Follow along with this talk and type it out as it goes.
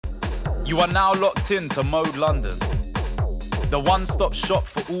You are now locked in to Mode London, the one-stop shop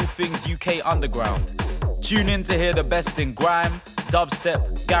for all things UK underground. Tune in to hear the best in grime,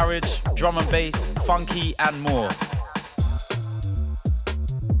 dubstep, garage, drum and bass, funky and more.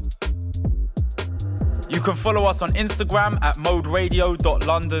 You can follow us on Instagram at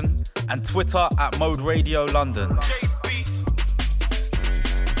moderadio.london and Twitter at moderadiolondon.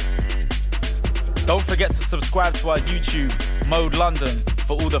 Don't forget to subscribe to our YouTube, Mode London,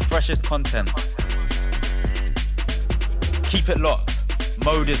 for all the freshest content. Keep it locked.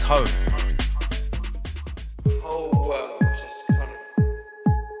 Mode is home. The whole world just kind of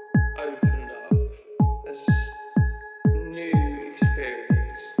opened up. There's this new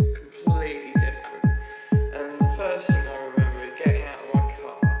experience, completely different. And the first thing I remember is getting out of my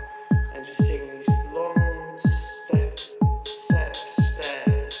car and just seeing these long set of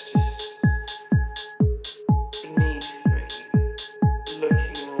stairs just beneath me,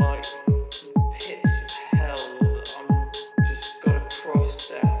 looking like pits of hell that I'm just got to cross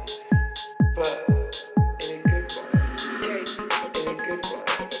down.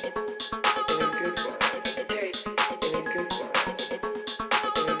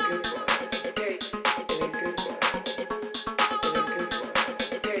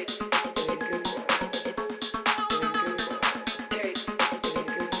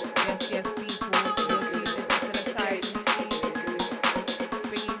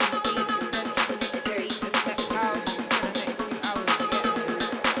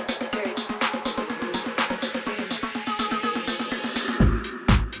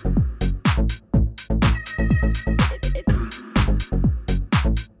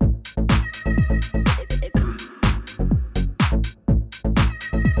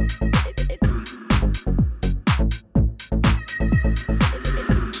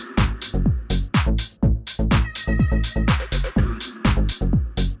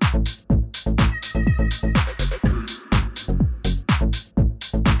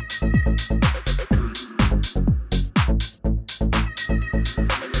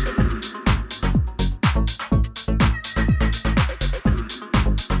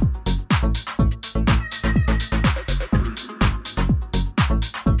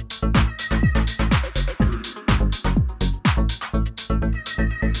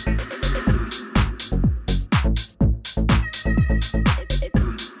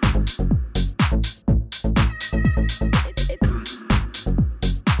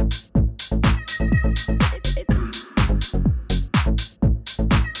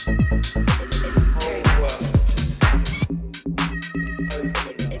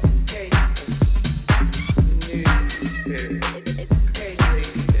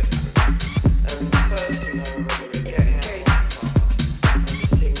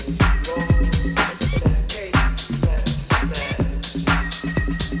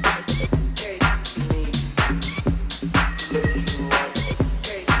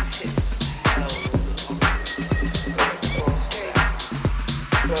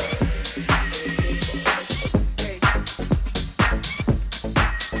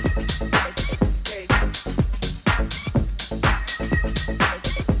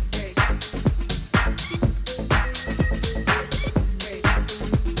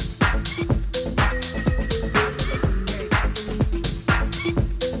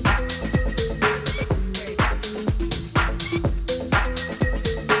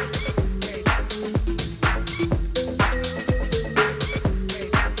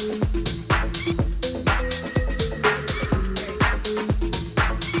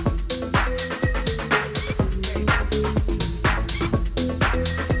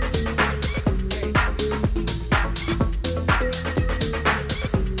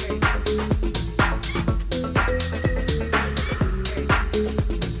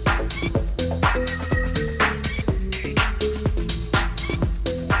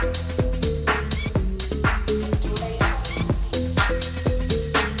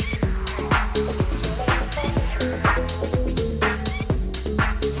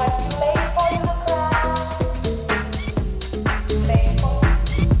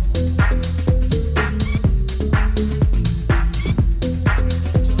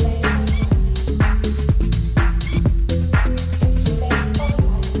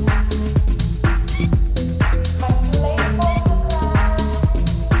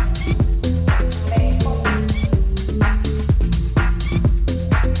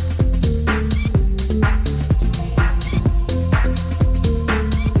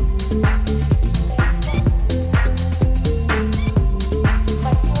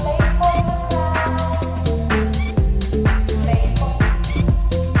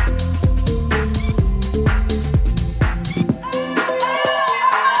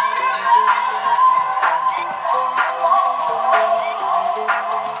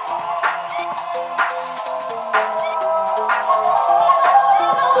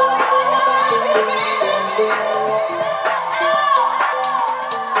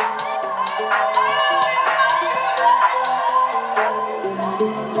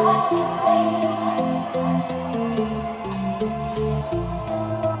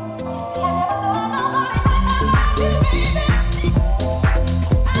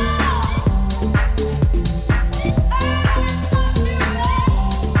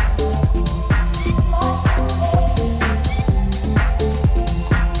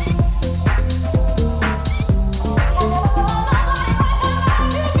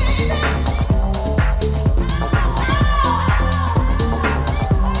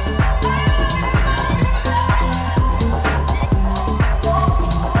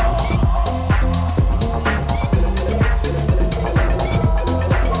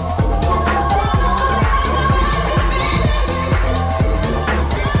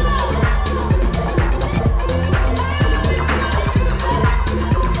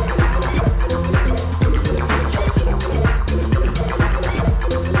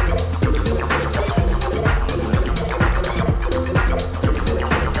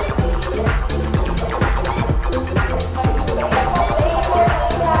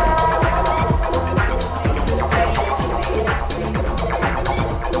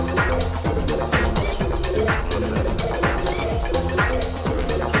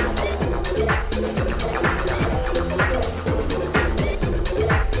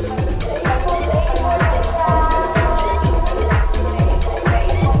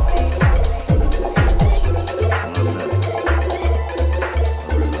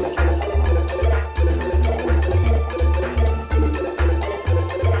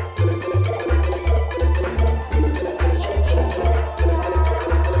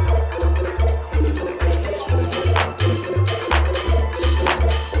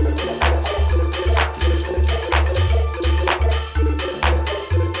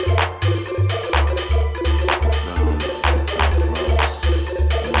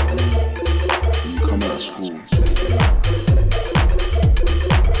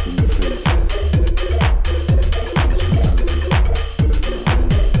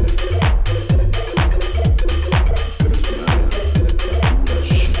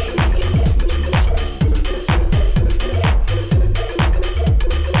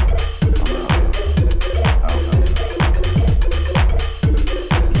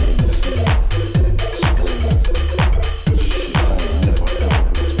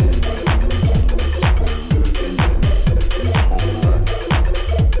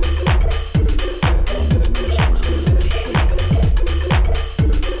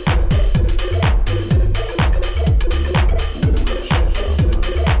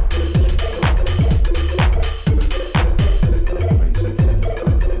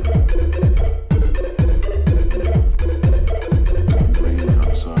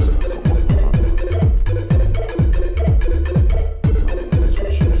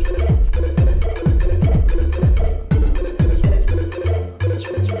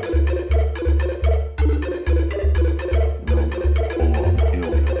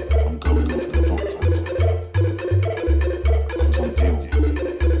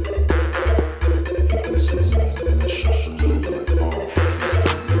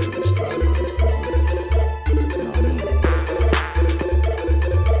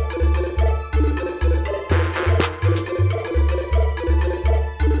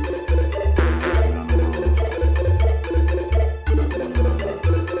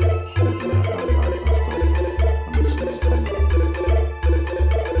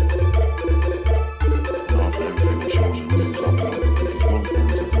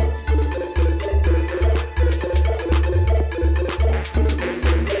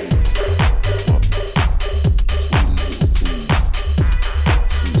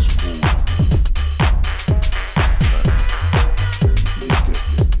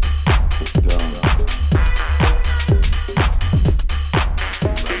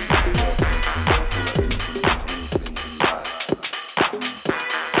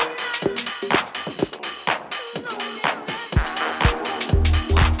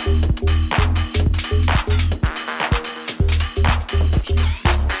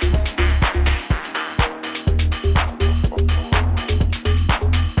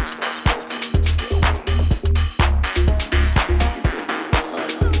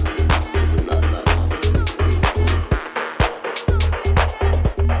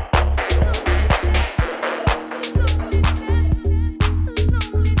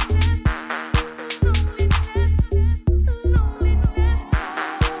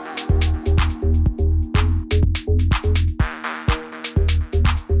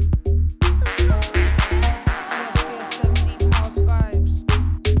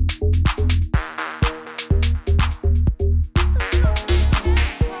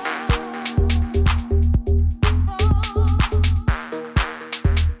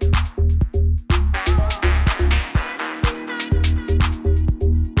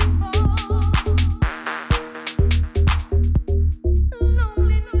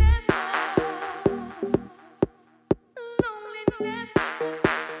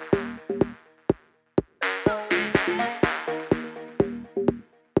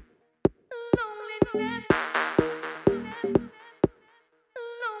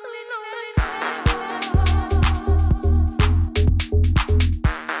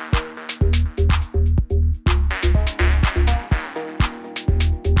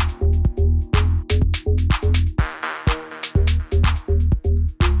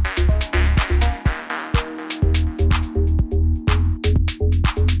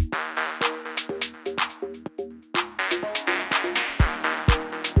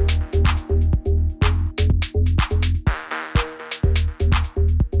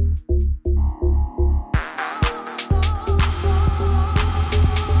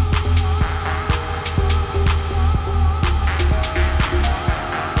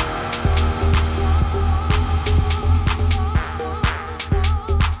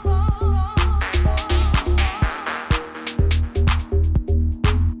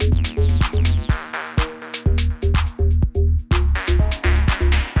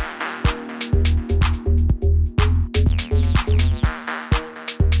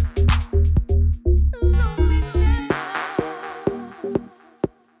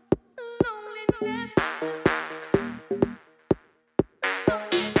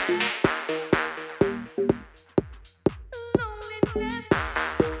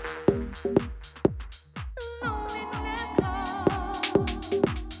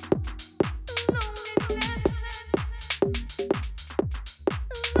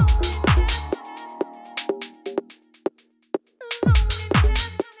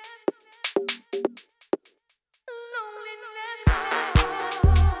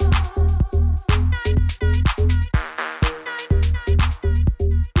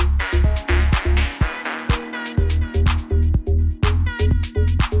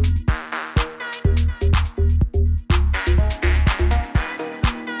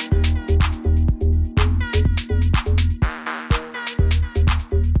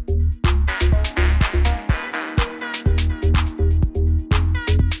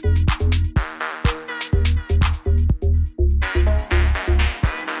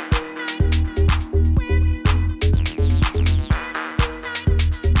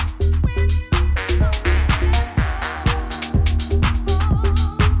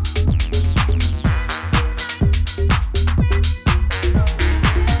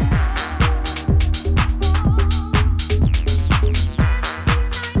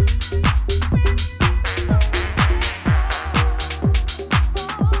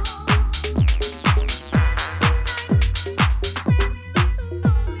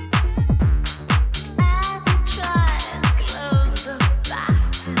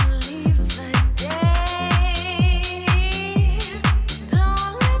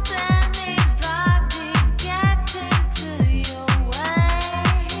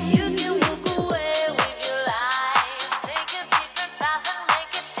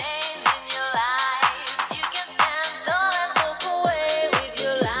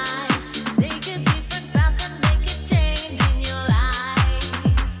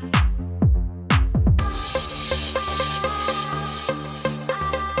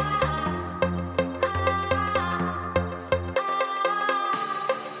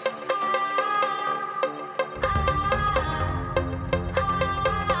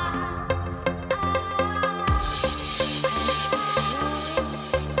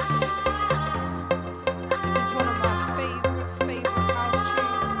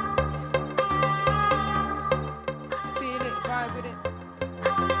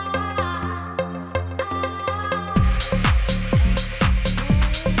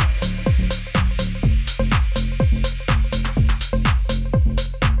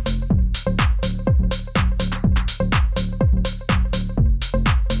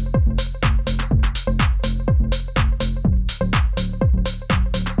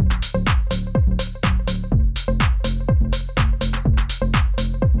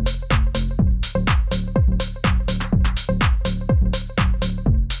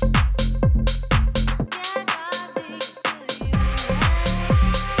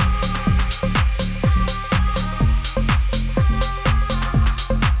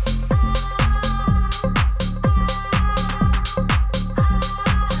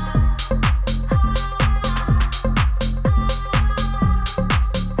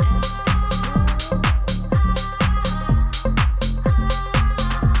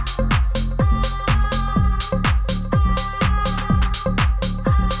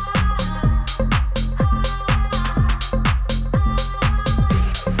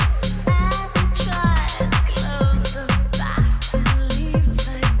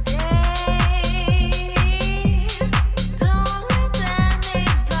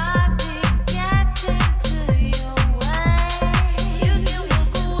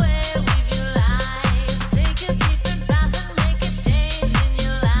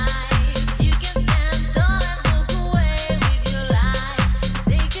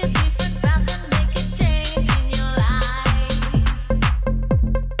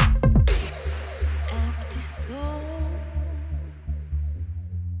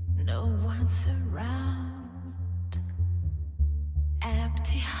 no one's around.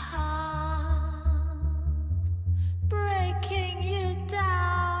 Empty heart, breaking you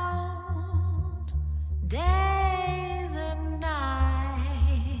down. Days and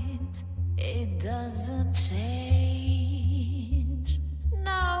nights, it doesn't change.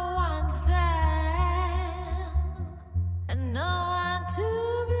 No one's there, and no one to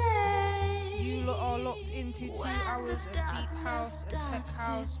blame. You lot are locked into 2 hours of deep house and tech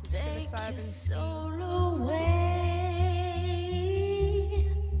house with Psilocybin Ski.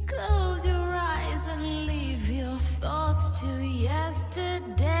 Close your eyes and leave your thoughts to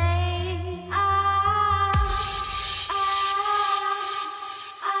yesterday.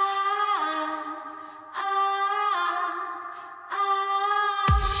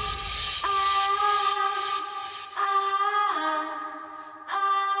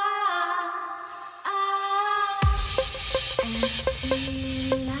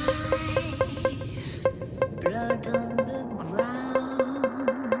 Life, blood on the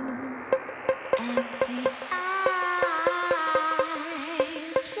ground, empty eyes.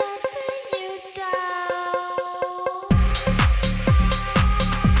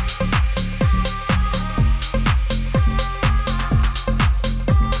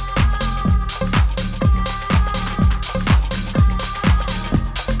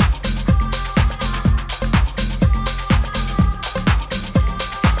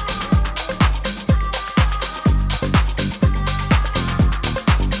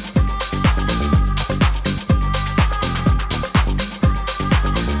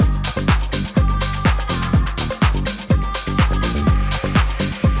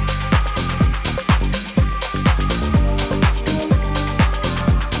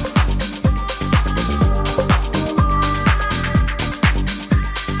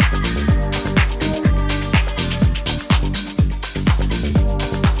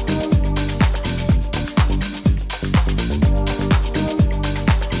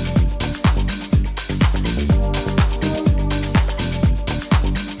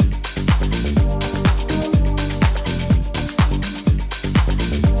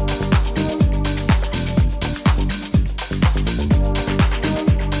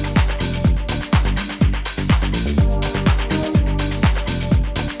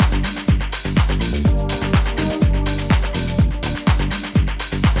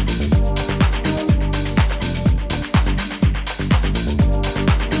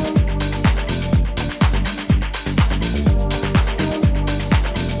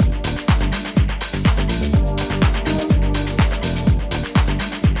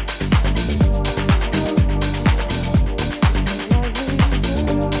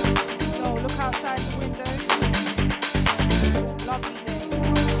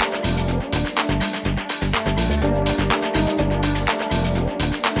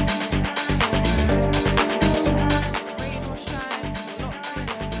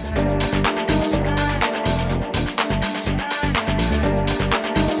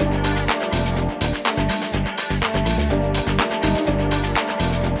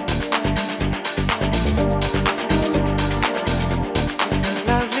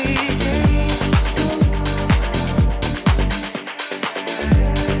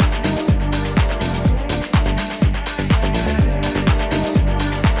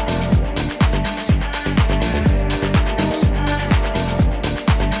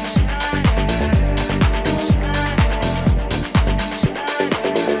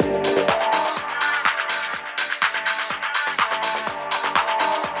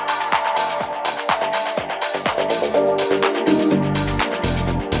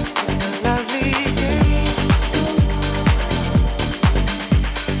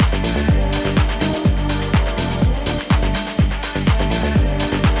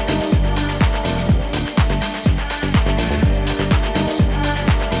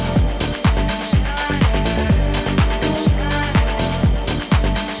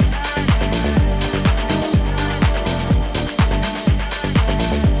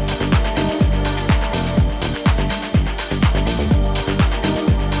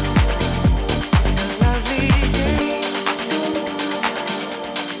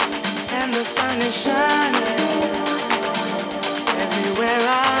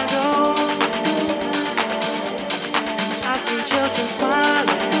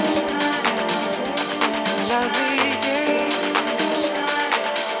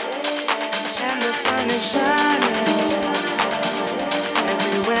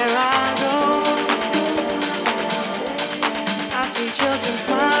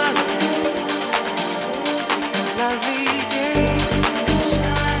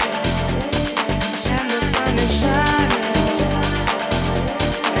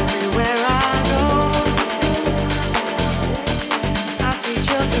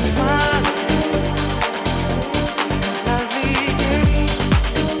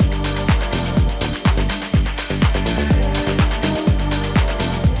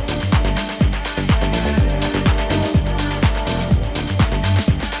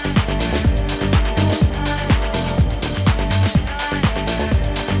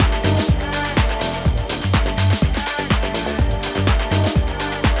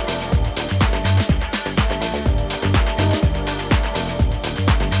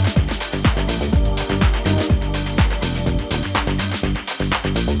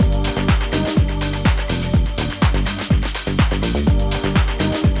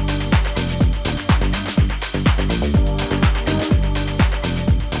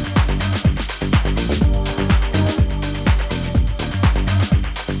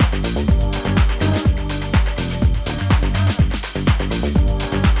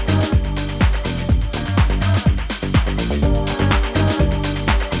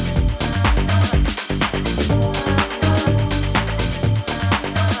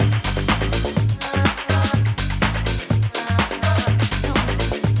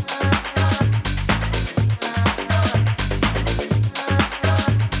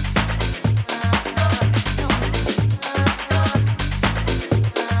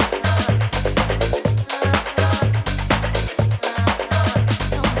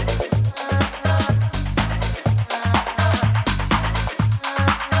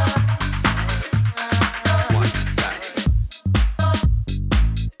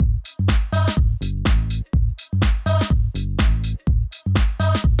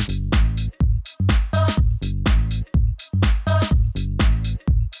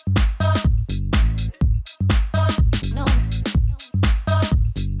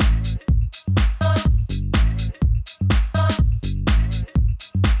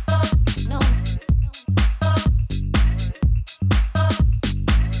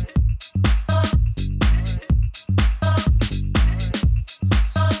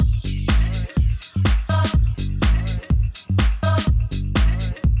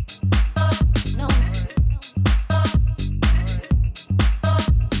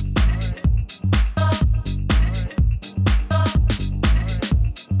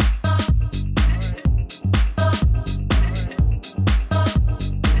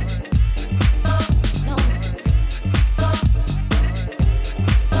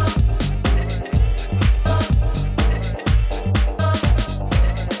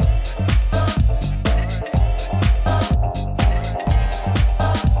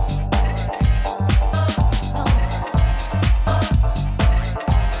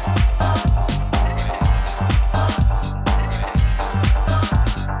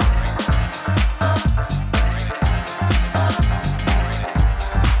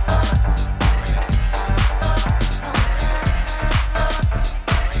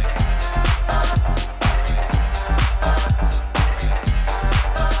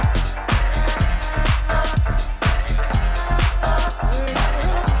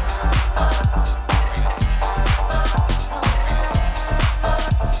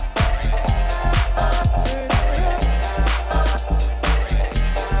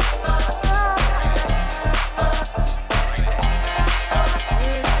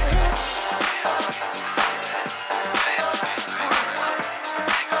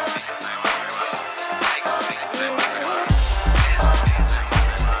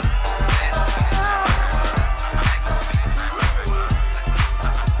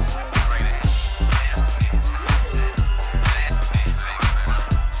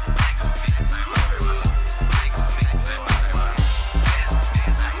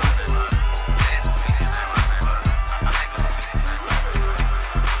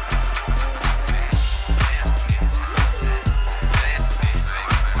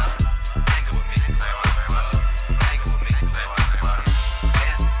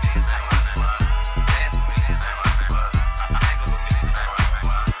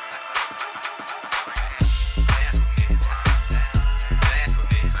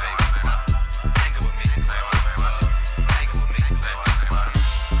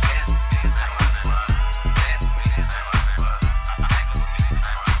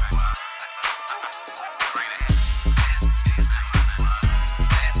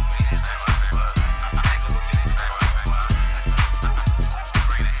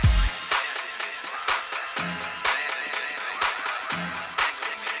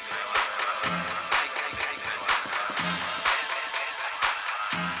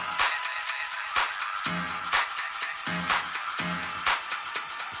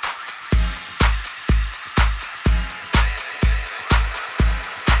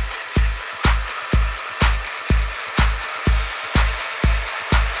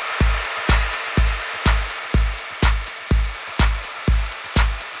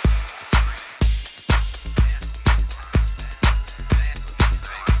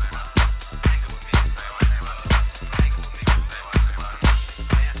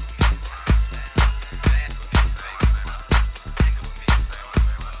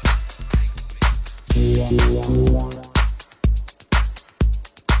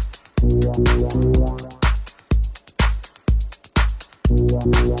 Yo,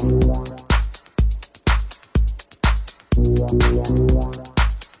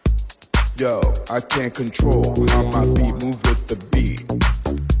 I can't control how my feet move with the beat.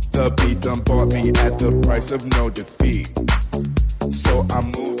 The beat done bought me at the price of no defeat. So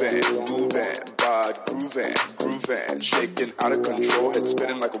I'm moving, vibe, grooving, shaking out of control, head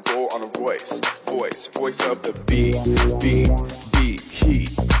spinning like a roll on a voice of the beat,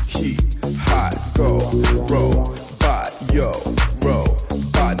 heat, hot, go, roll, bot, yo, roll,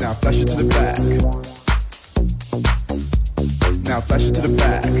 bot, now flash it to the back. Now flash it to the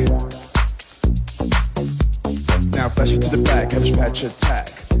back. Now flash it to the back, cabbage patch attack.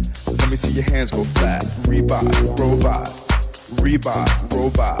 Let me see your hands go flat. Rebot, robot. Rebot,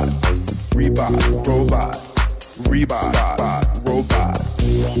 robot. Rebot, robot. Rebot, robot.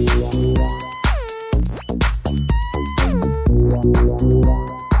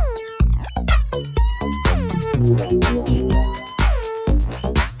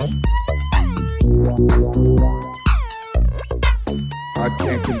 I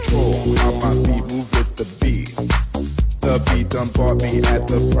can't control how my feet move with the beat. The beat done bought me at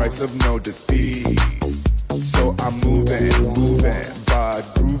the price of no defeat. So I'm moving, vibe,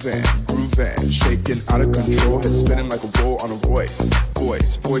 grooving, shaking out of control, head spinning like a roll on a voice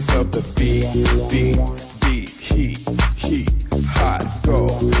of the beat, heat, hot, go,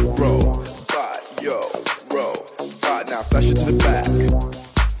 roll, bot, yo, roll, bot, now flash it to the back.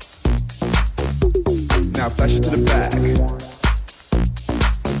 Now flash it to the back.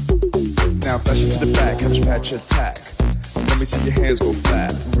 Now flash it to the back, cabbage patch attack. Let me see your hands go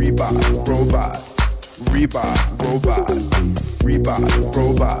flat. Rebot, robot. Rebot, robot. Rebot,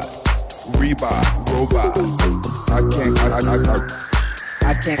 robot. Rebot, robot. I can't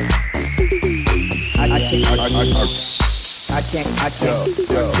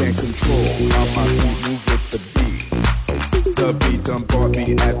control how my feet move with the beat. The beat done bought me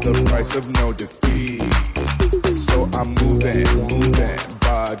at the price of no defeat. So I'm moving,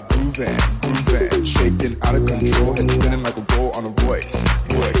 vibe, grooving, shaking out of control, head spinning like a roll on a voice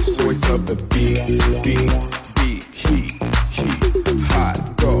of the beat, heat, hot,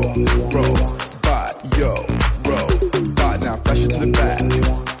 go, roll, bot, yo, roll, bot, now flash it to the back.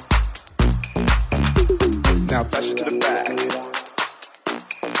 Now flash it to the back.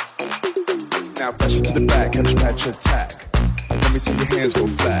 Now flash it to the back, cabbage patch attack. Let me see your hands go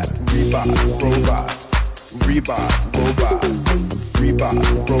flat. Rebot, robot. Rebot, robot. Rebot,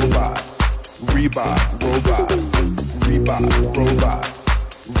 robot. Rebot, robot. Rebot, robot.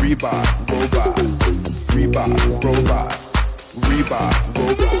 Rebot, robot. Rebot, robot. Rebot,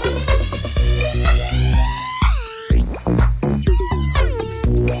 robot.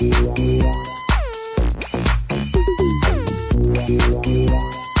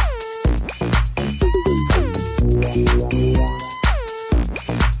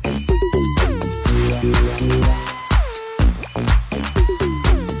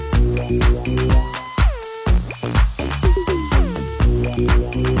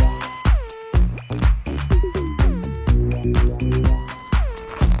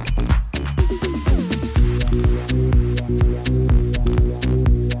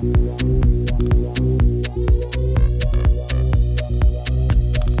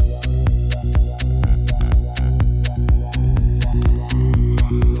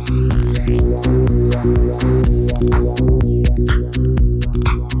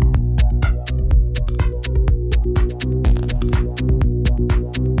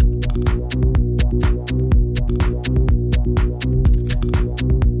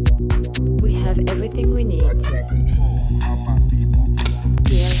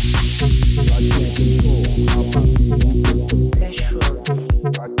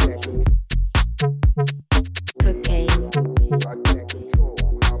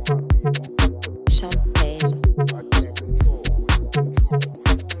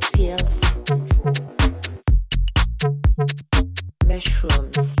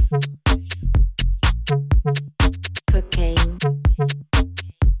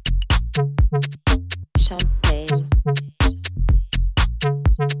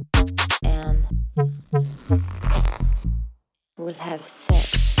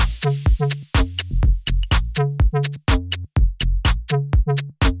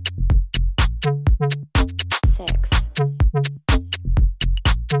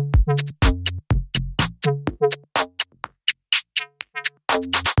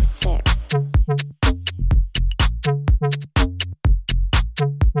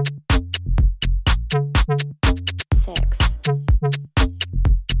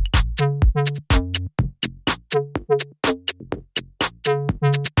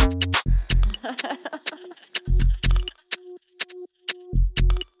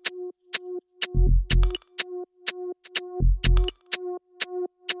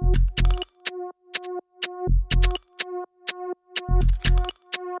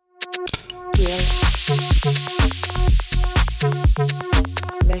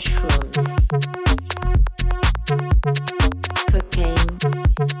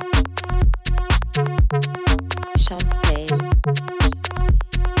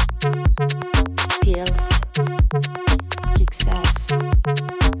 pills, kicks ass,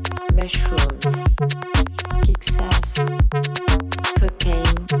 mushrooms, kicks ass,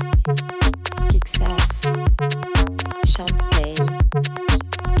 cocaine, kicks ass, champagne,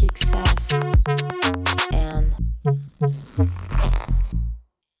 kicks ass, and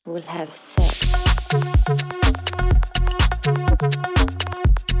we'll have sex.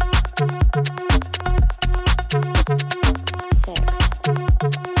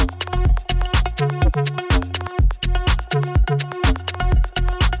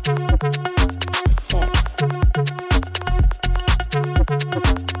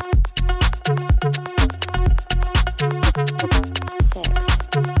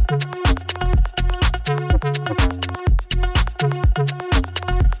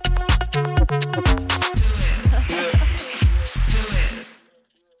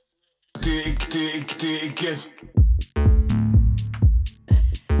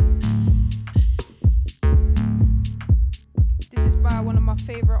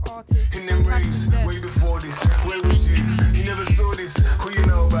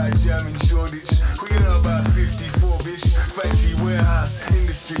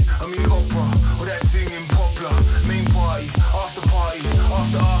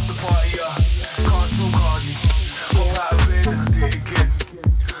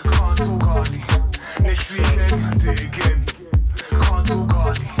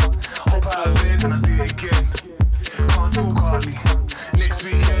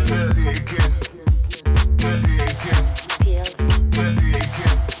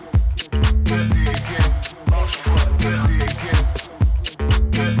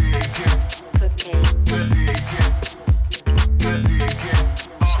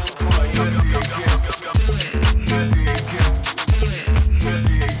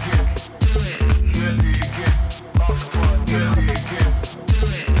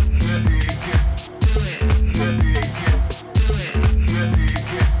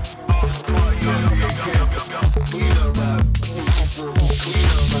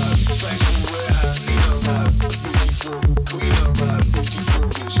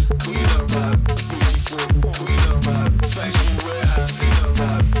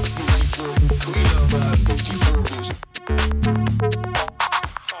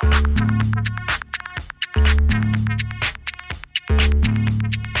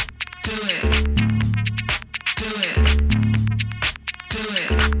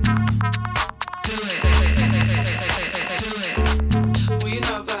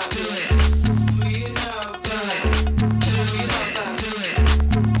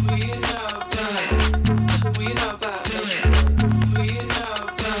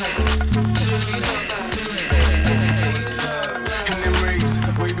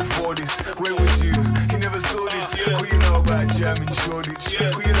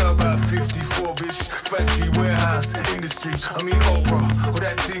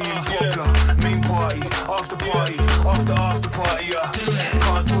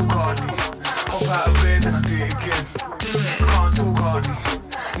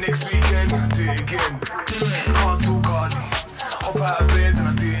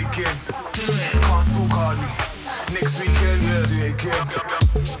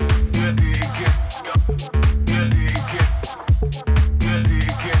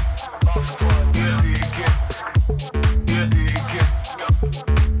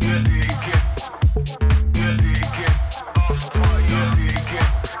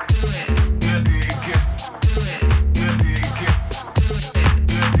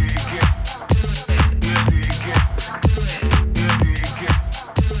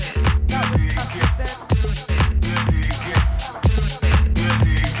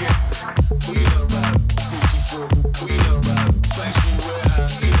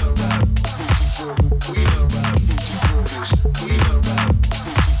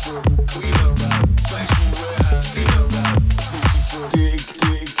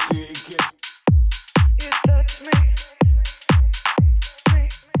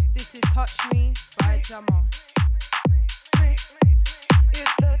 me.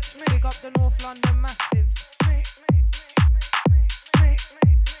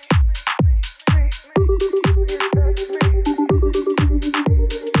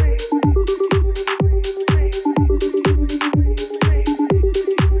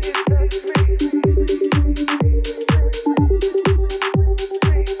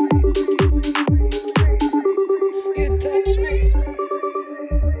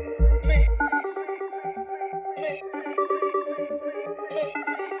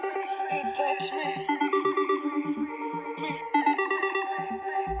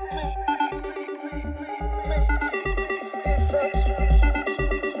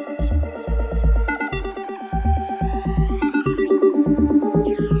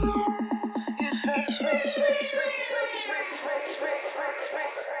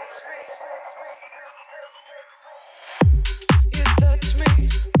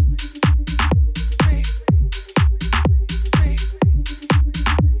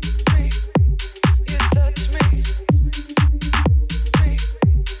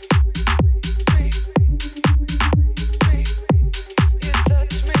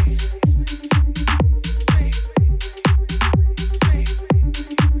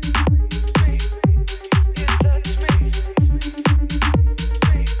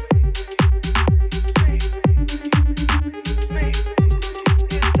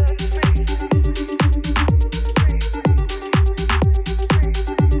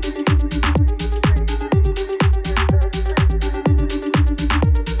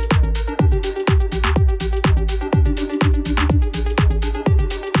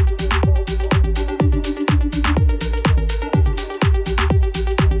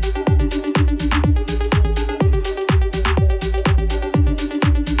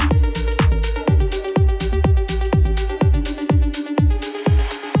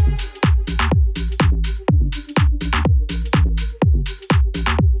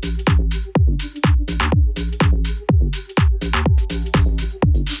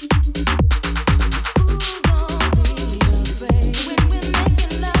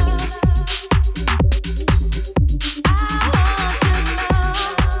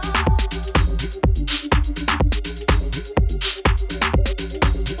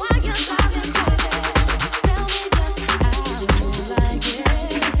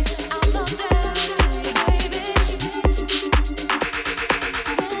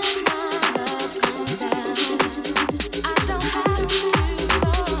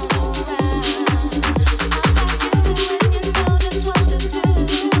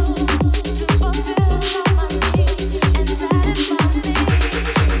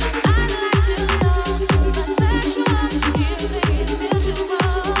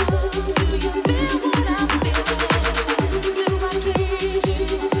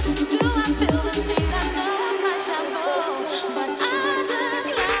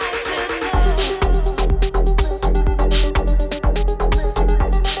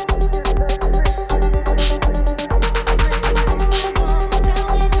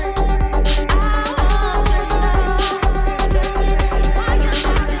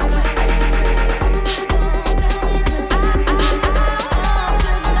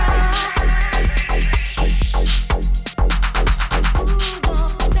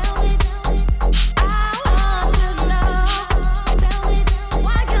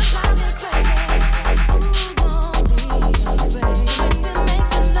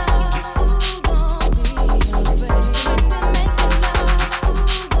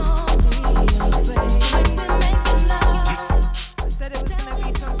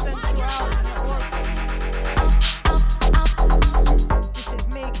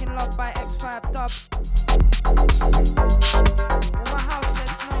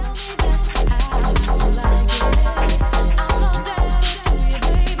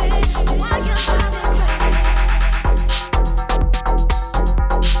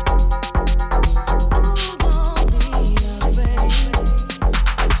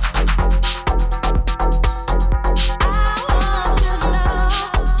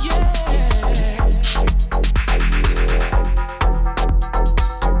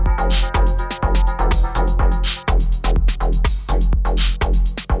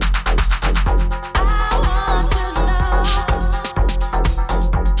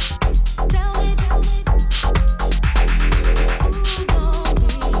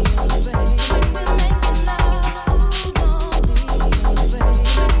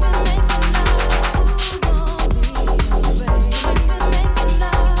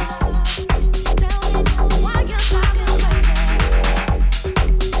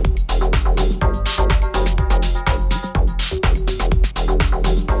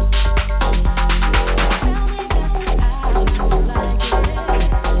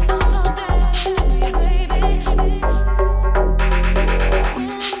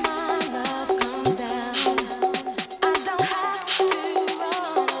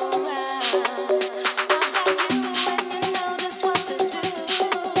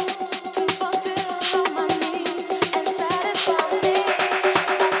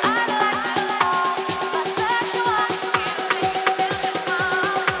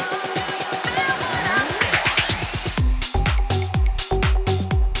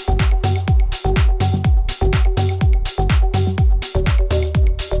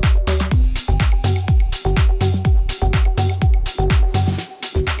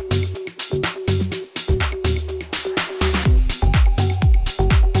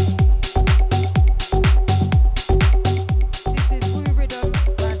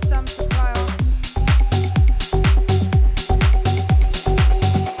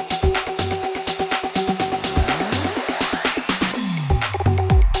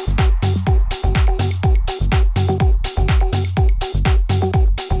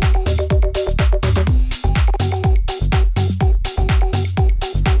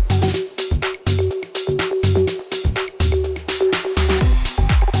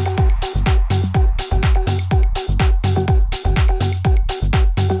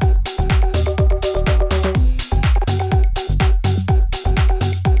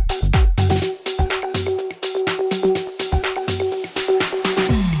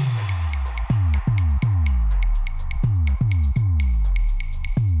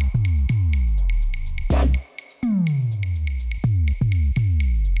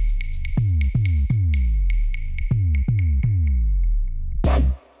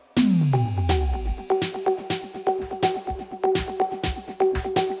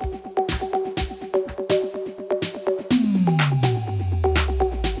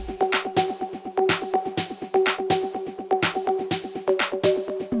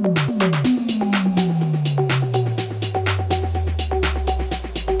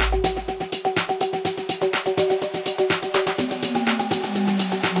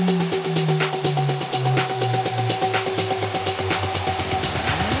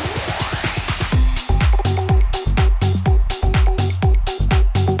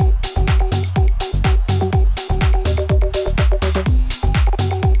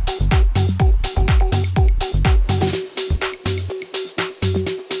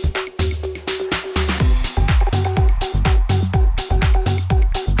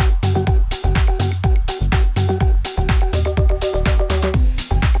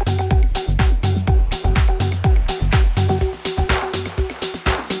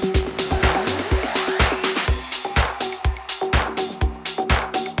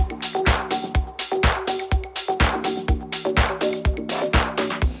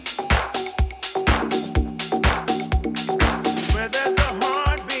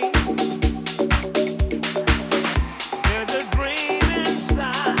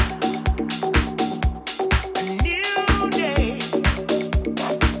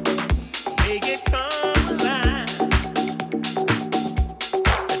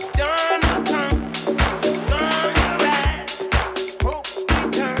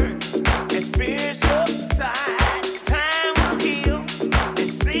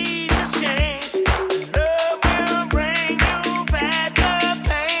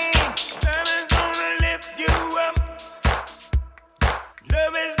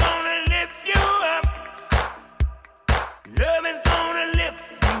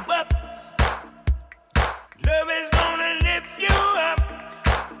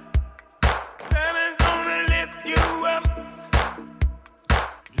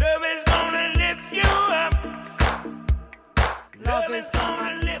 is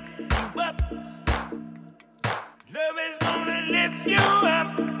gonna lift you up. Love is gonna lift you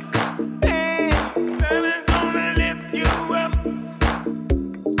up. Hey, love is gonna lift you up.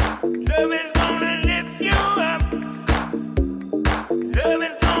 Love is gonna lift you up. Love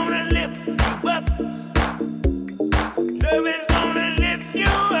is gonna lift you up. Love is gonna lift you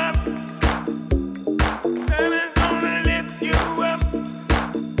up. Love is gonna lift you up.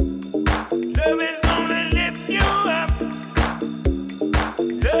 Love is gonna lift you up.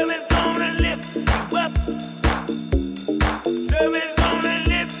 Love is gonna lift you up. Love is gonna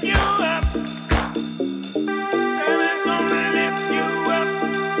lift you up. Love is gonna lift you up.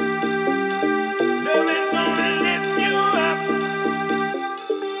 Love is gonna lift you up.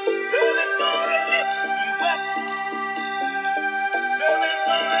 Love is gonna lift you up. Love is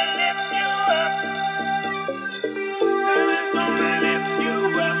gonna lift you up. Love is gonna lift you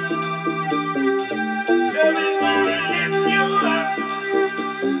up. Love is gonna lift you up.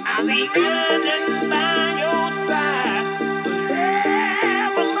 I'll be running by your side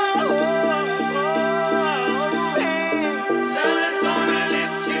forevermore. Love is gonna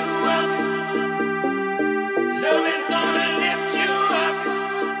lift you up. Love is gonna lift you up.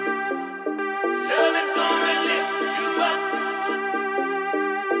 Love is gonna lift you up.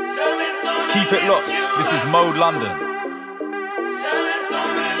 Love is gonna Keep it locked. This is Mode London. Love is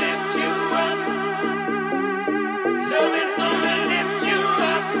gonna lift you up. Love is gonna lift you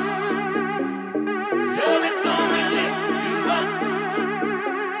up. Love is gonna lift you up.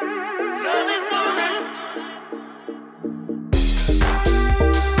 Love is gonna.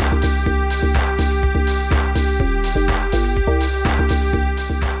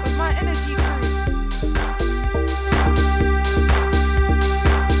 With my energy crew.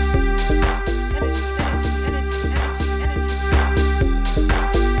 Energy, energy, energy, energy.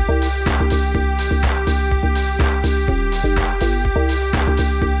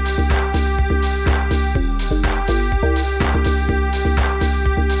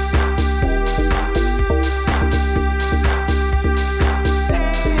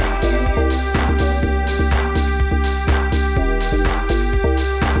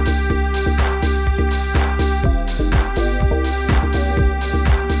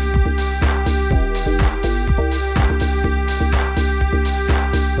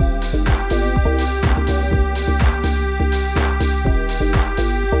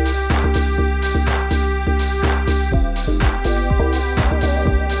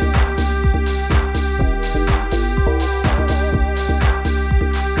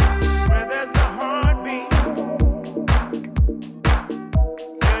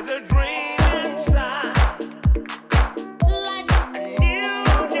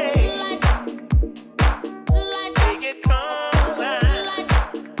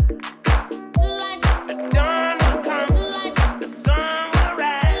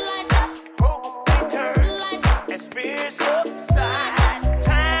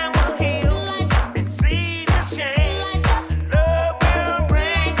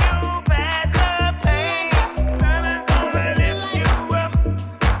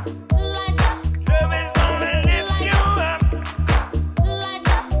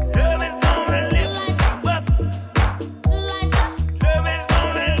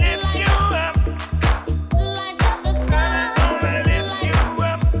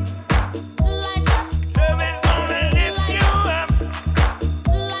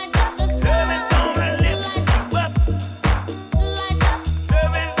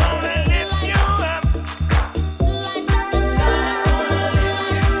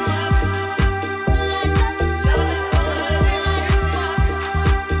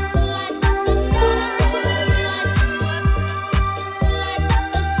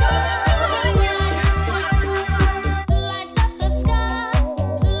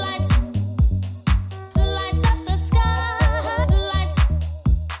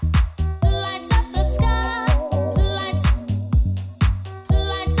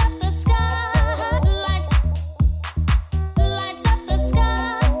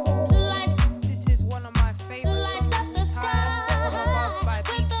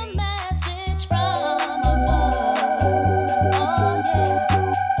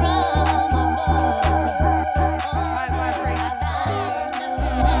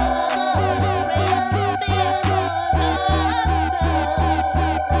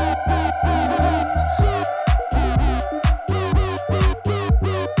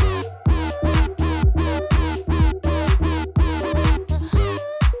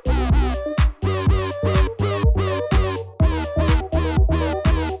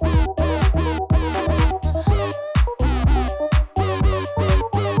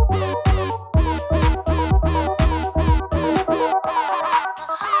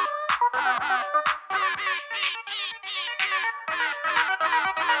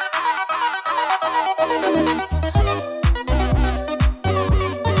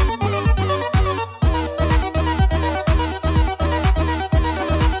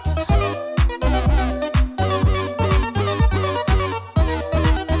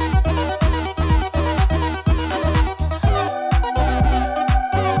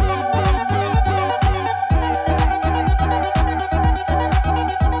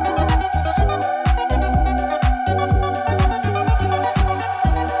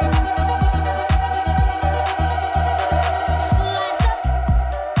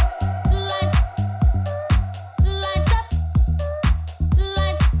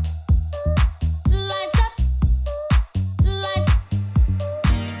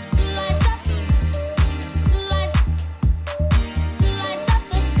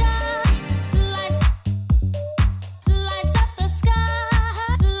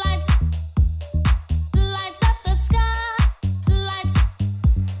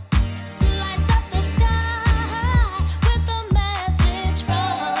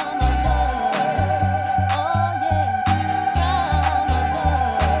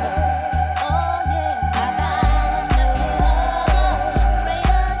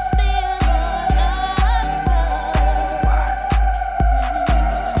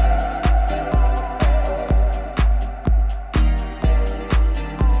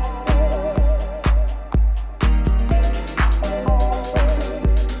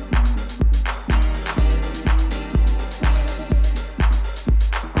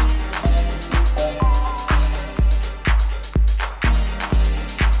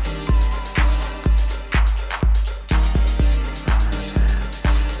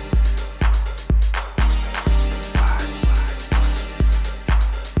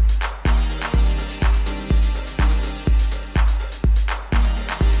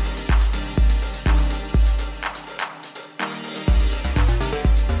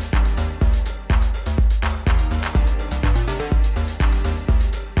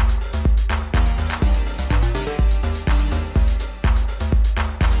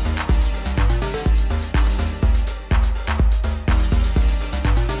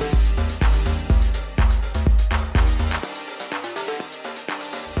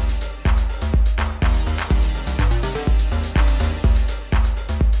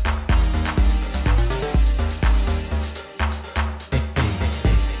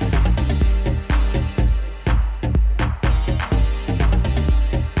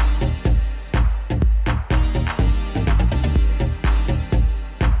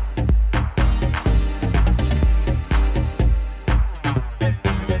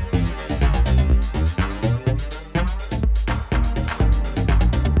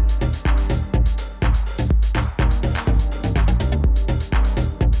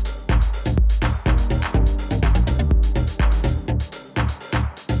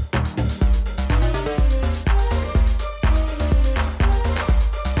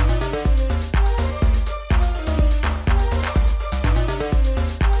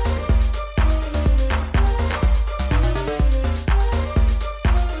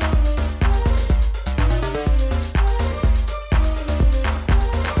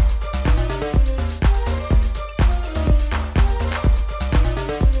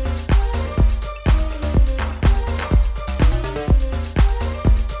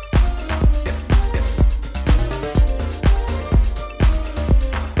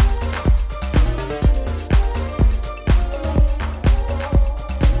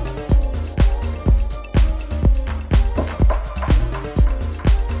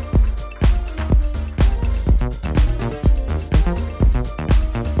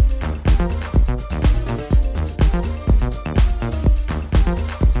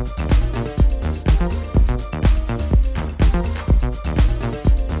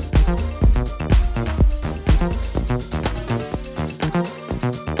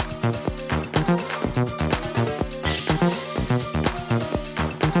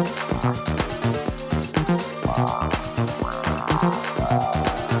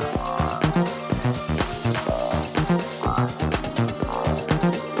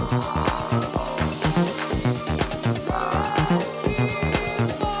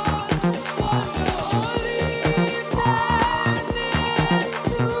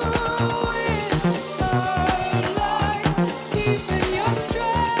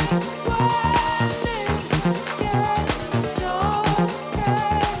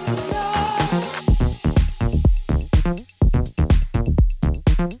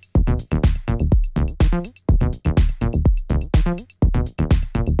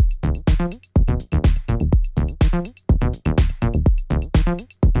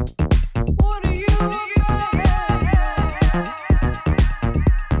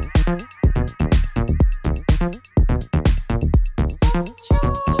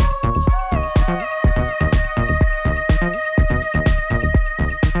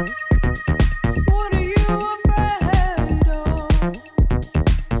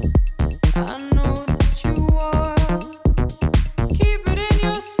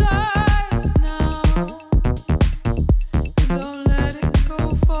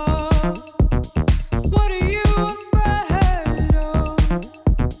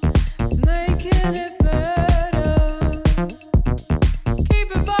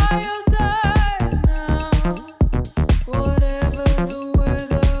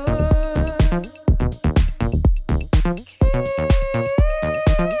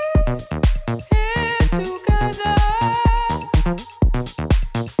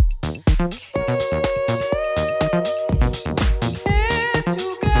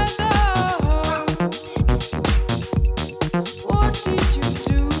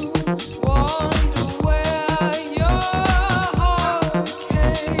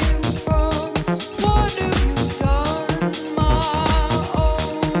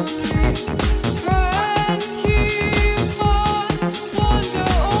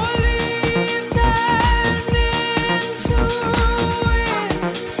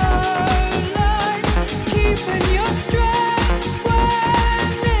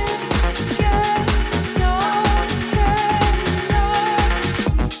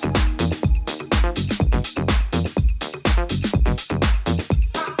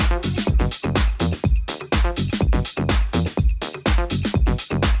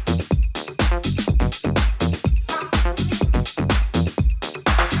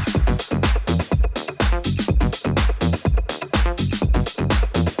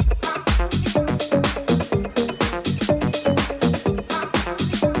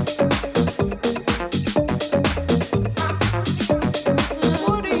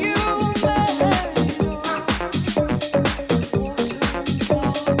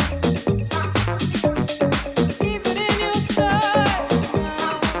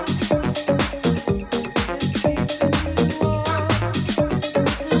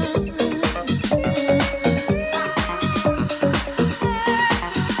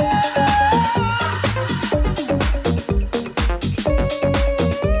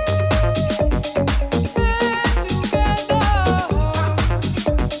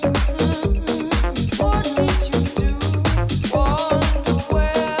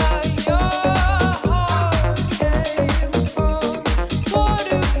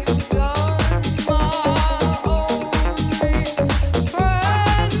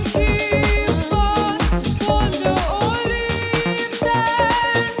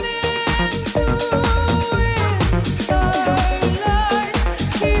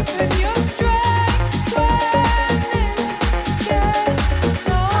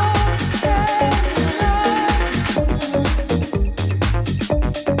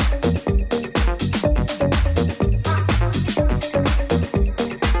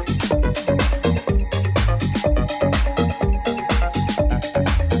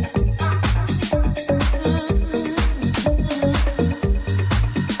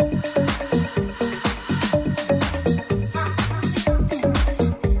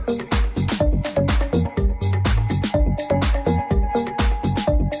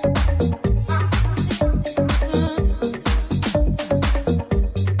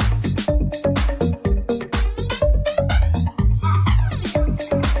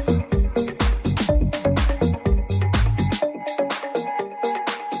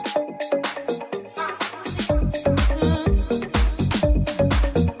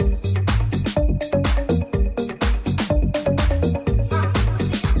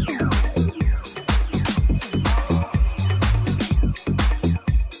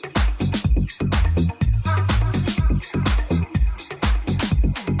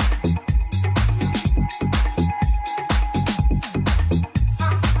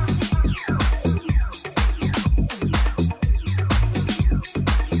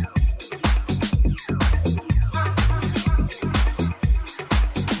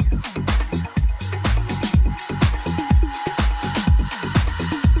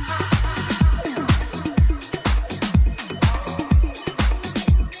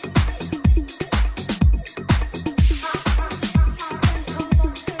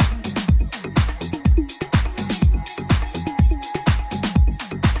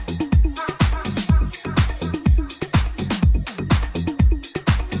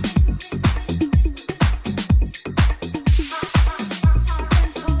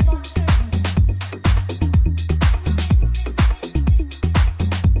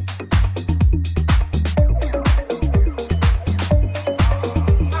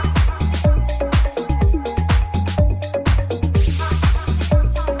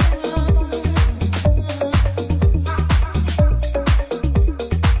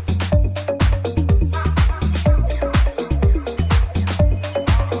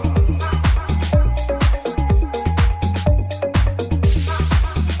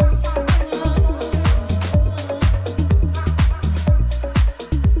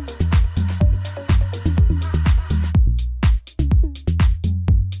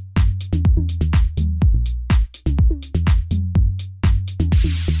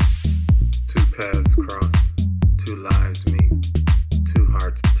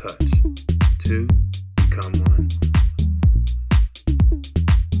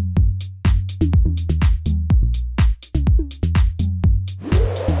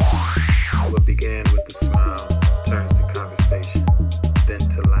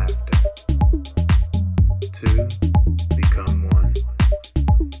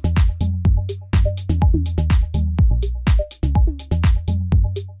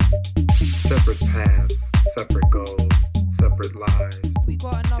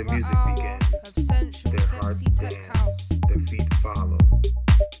 another music hour begins. of sensual, Their hearts sexy tech dance, house. their feet follow.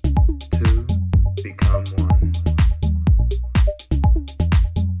 Two become one.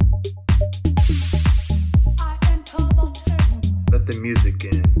 Let the music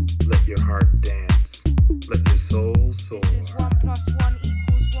in, let your heart dance, let your soul soar. This is 1 + 1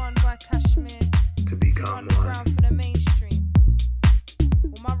 = 1 by Kashmir. To become one underground for the mainstream.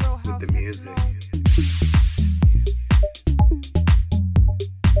 All my real house with the heads music. know.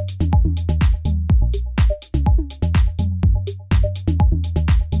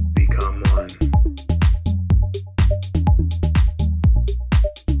 Become one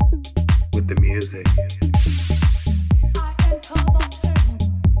with the music.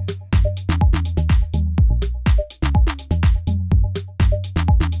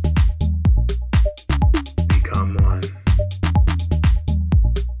 Become one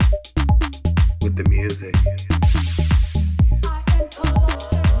with the music.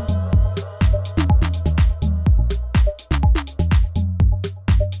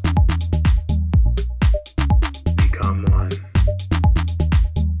 Become one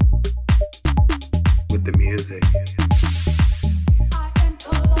with the music.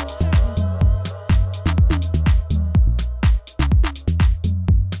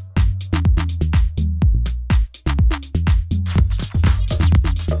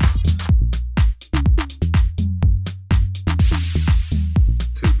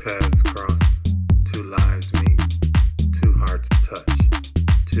 Two paths cross, two lives meet, two hearts touch,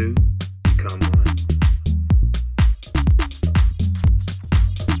 two become one.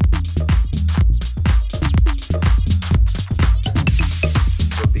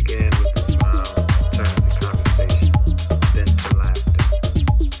 What began with a smile turned to conversation, then to laughter.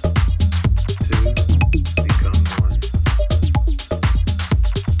 Two become one.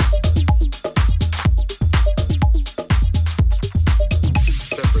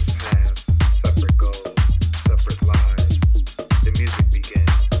 Separate paths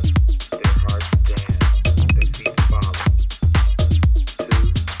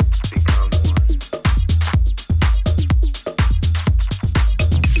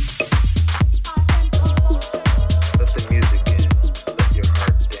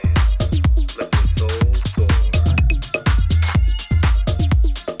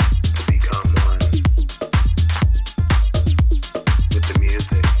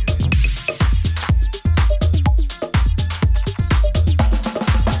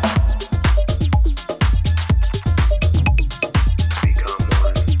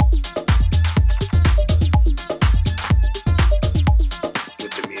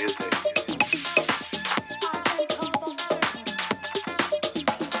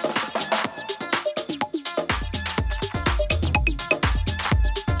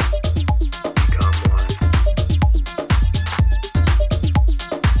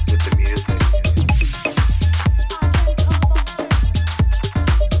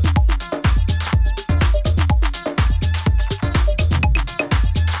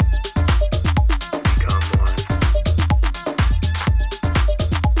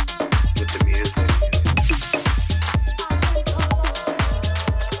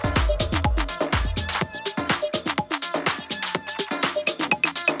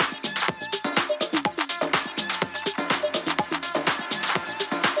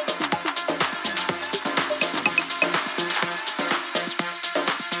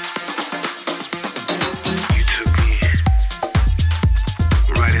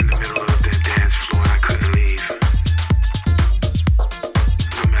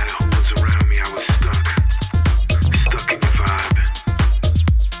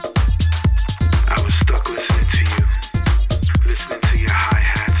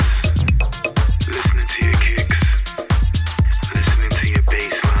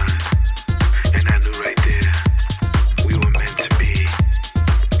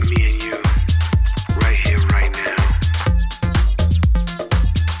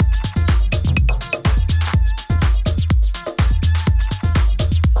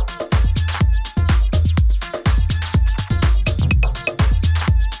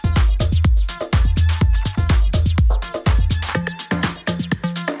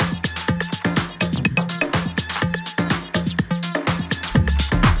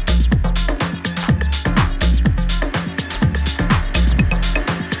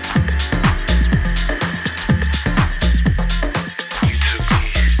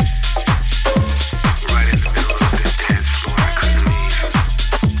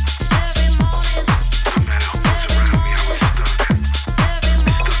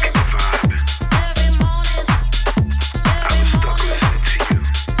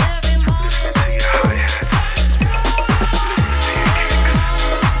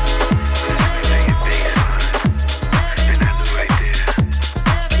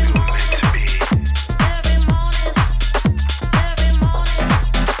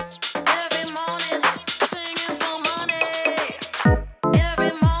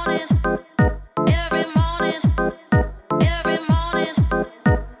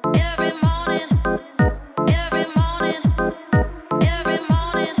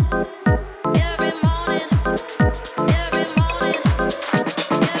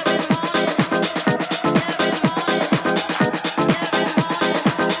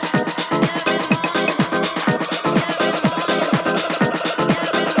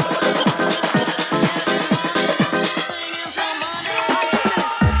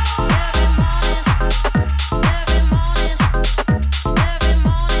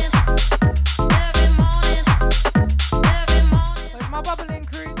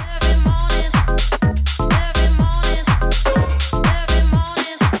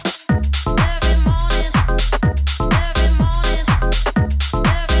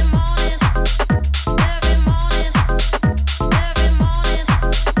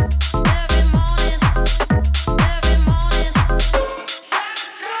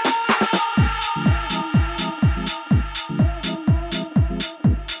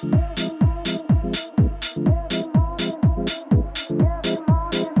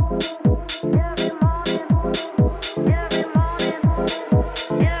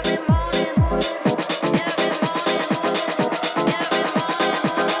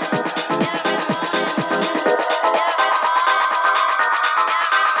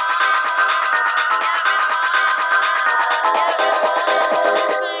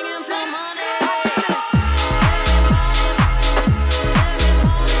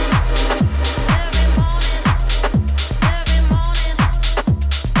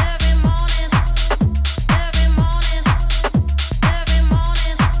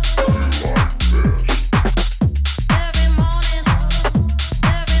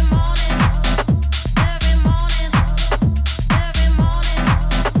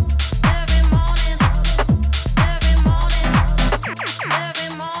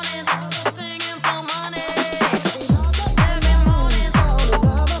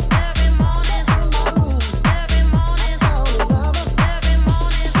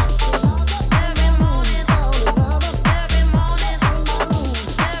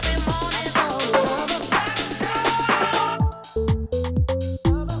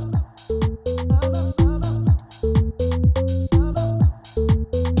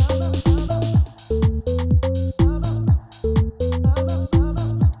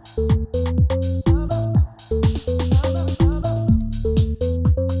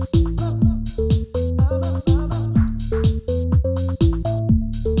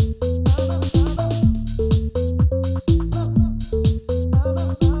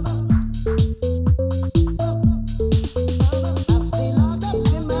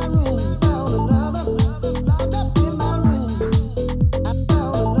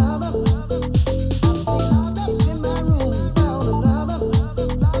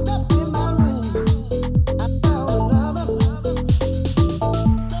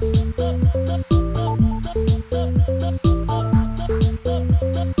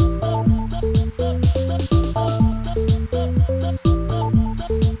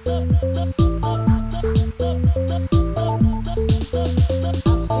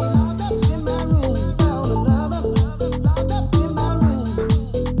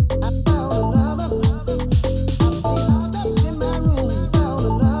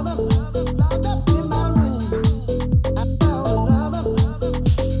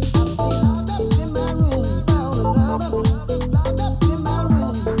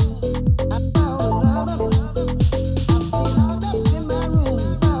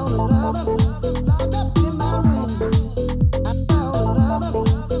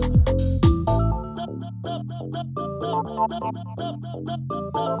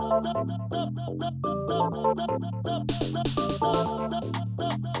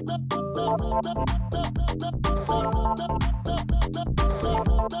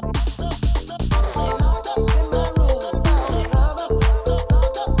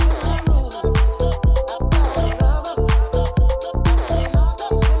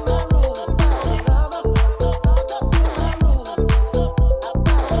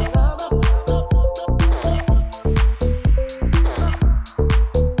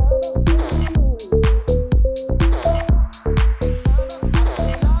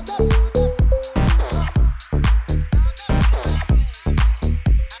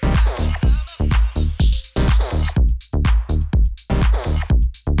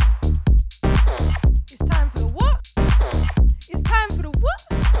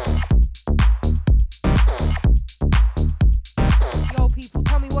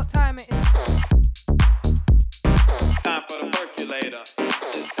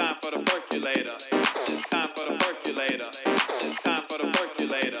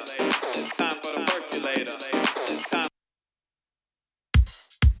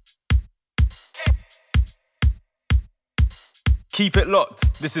Keep it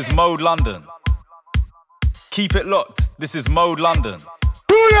locked, this is Mode London. Keep it locked, this is Mode London.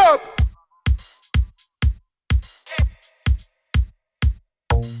 Pull up!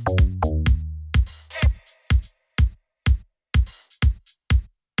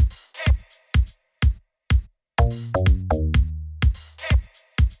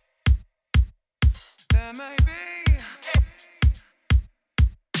 There may be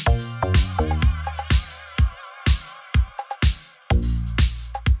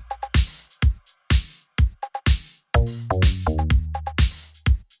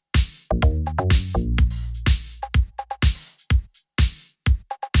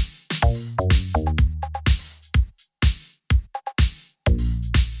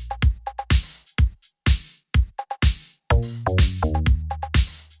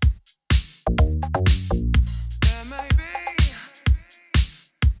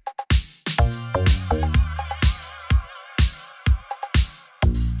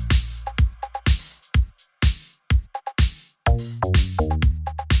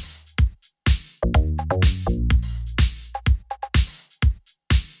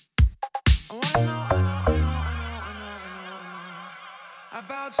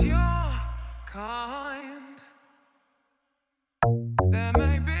about your kind. There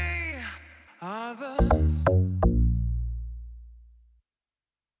may be others.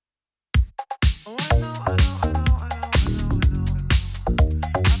 Oh, I know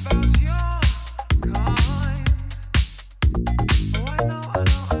about your kind. Oh, I know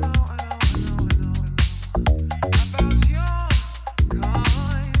about your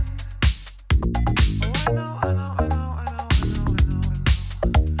kind. Oh, I know about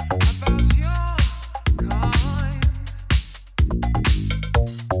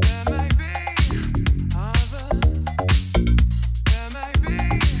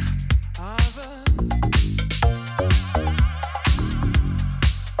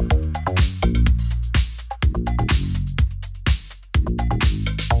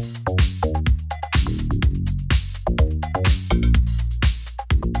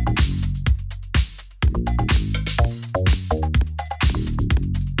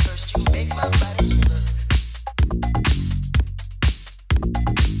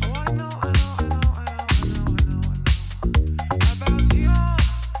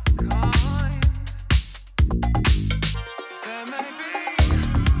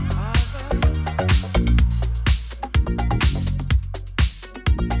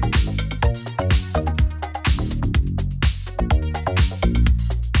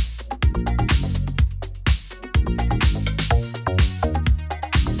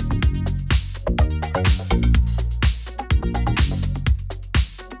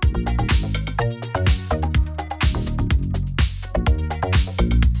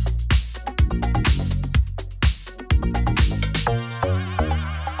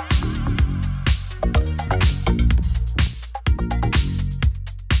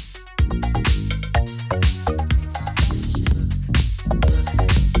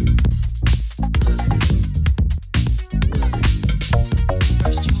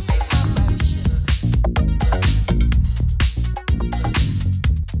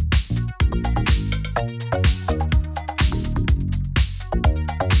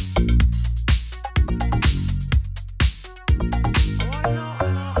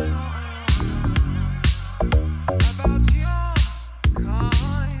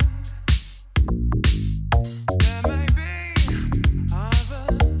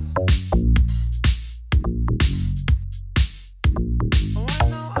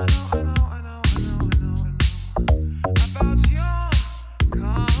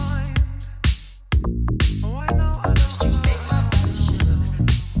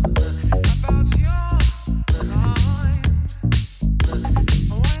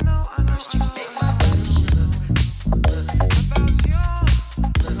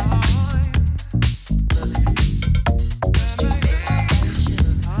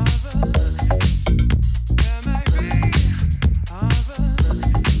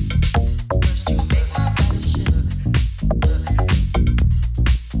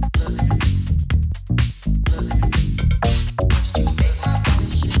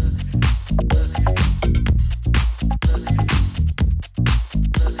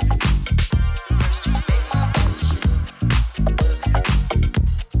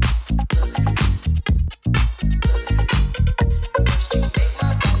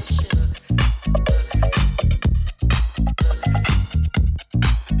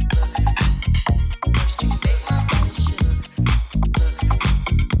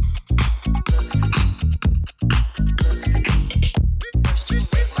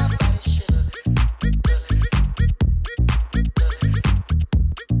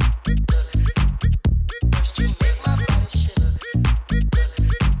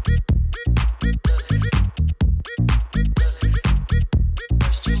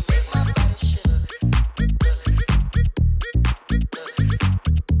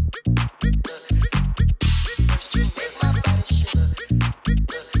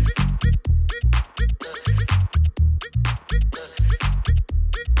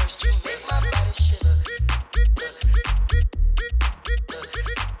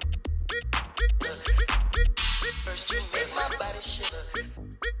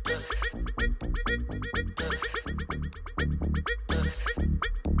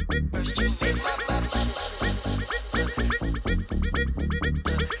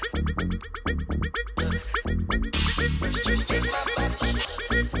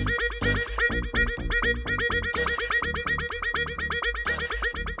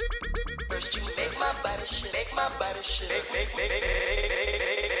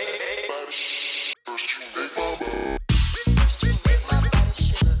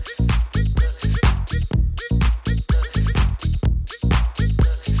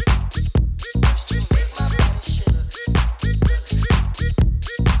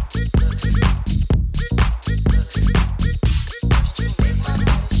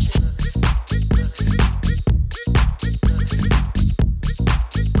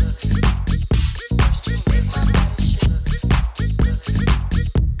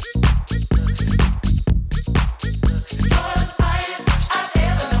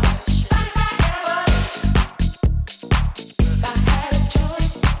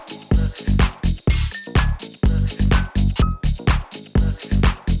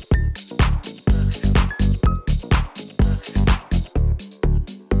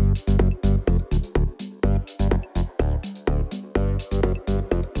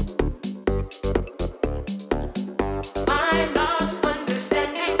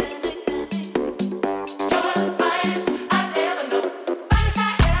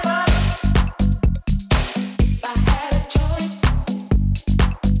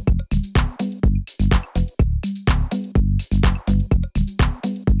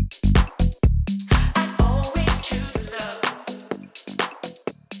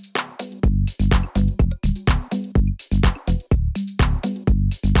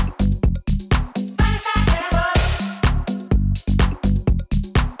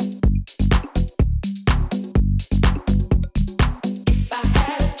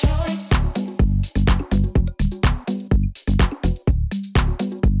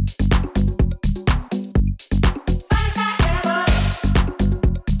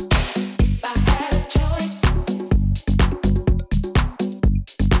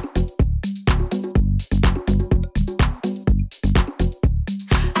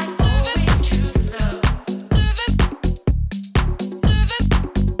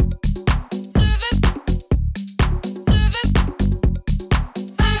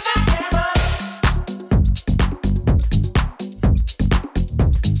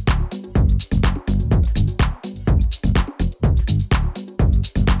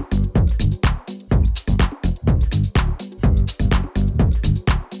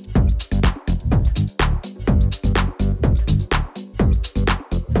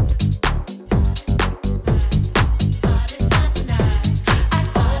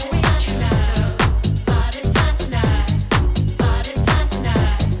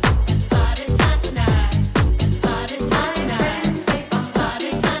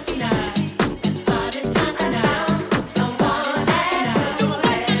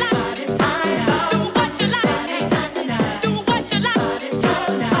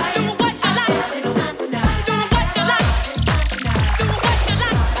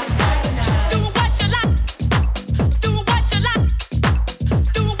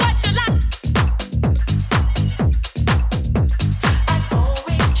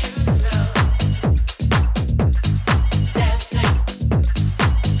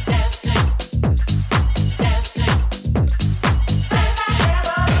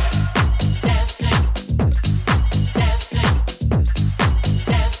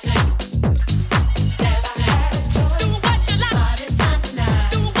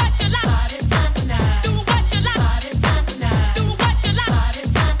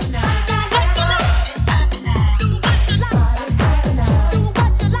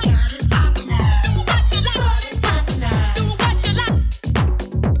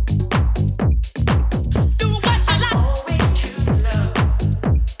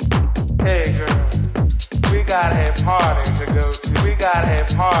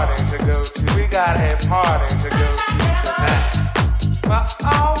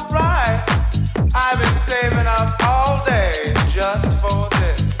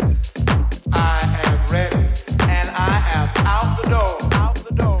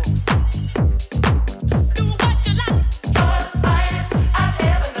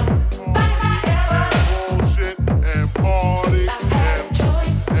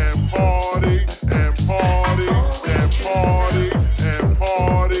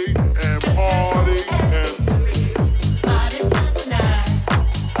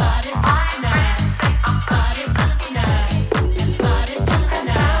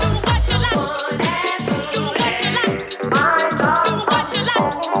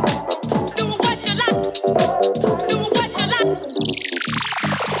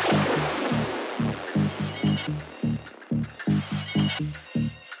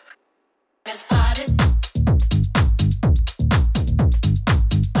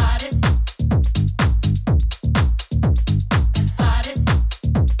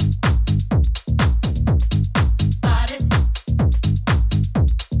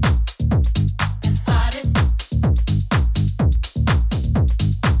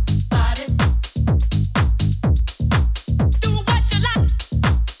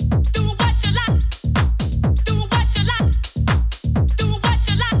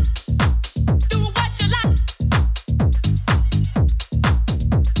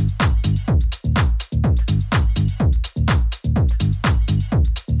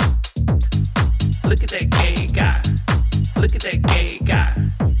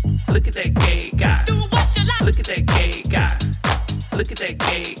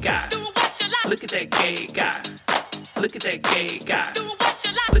that gay guy. Look at that gay guy. Look at that gay guy.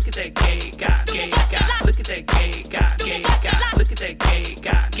 Look at that gay guy. Gay guy. Look at that gay guy. Gay guy. Look at that gay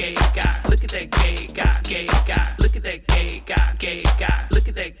guy. Gay guy. Look at that gay guy. Gay guy. Look at that gay guy. Gay guy. Look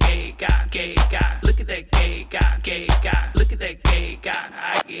at that gay guy. Gay guy. Look at that gay guy. Gay guy. Look at that gay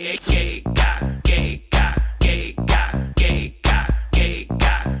guy. Gay guy. Gay guy. Gay guy. Gay guy. Gay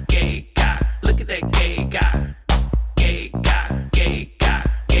guy. Gay guy. Look at that gay guy. Gay guy. Gay guy.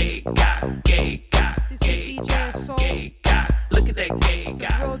 Gay guy. Gay guy. This is DJ Soul. Gay guy. Look at that gay guy.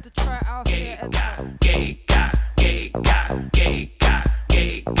 So roll the track out here and Gay guy. Gay guy. Gay guy.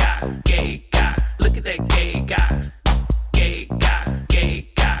 Gay guy. Gay guy. Look at that gay guy. Gay guy. Gay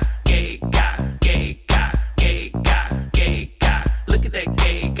guy. Gay guy. Gay guy. Gay guy. Gay guy. Look at that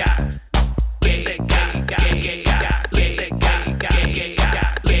gay guy. Gay guy. Gay guy. Gay guy. Gay guy. Gay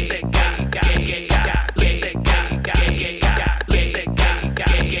guy. Gay guy. Gay guy. Gay guy. Gay guy. Gay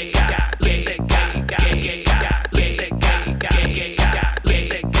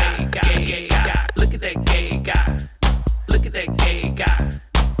Look at that gay guy.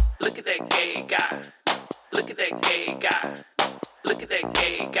 Look at that gay guy. Look at that gay guy. Look at that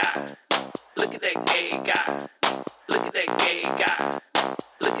gay guy. Look at that gay guy. Look at that gay guy. Look at that gay guy.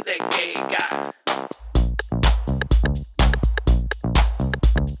 Look at that gay guy.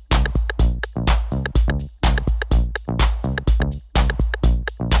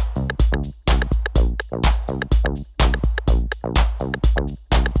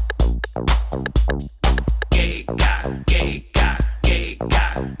 Gay guy, gay guy, gay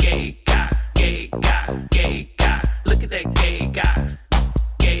guy, gay guy, gay guy, gay guy. Look at that gay guy.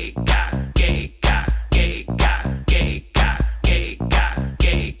 Gay guy, gay guy, gay guy, gay guy, gay guy,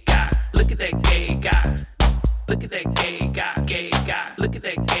 gay guy. Look at that gay guy. Look at that gay guy, gay guy. Look at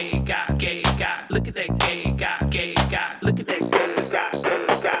that gay guy, gay guy. Look at that gay guy, gay guy. Look at that gay guy, gay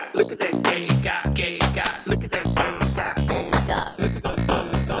guy. Look at that gay guy, gay guy. Look at that gay guy, gay guy. Look at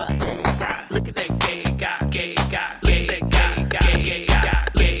that gay guy, gay guy. Look at that gay guy, gay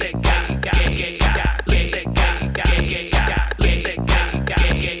guy. Look at that gay guy, gay guy. Look at that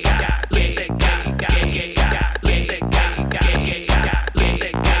gay guy, gay guy. Look at that gay guy, gay guy.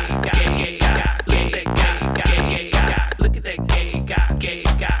 Look at that gay guy, gay guy. Look at that gay guy, gay guy. Look at that gay guy, gay guy. Look at that gay guy, gay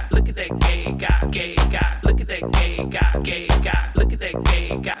guy. Look at that gay guy, gay guy. Look at that gay guy, gay guy. Look at that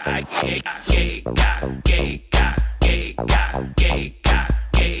gay guy, gay guy. Gay guy, gay guy, gay guy, gay guy,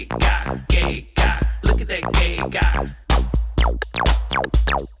 gay guy, gay guy. Look at that gay guy.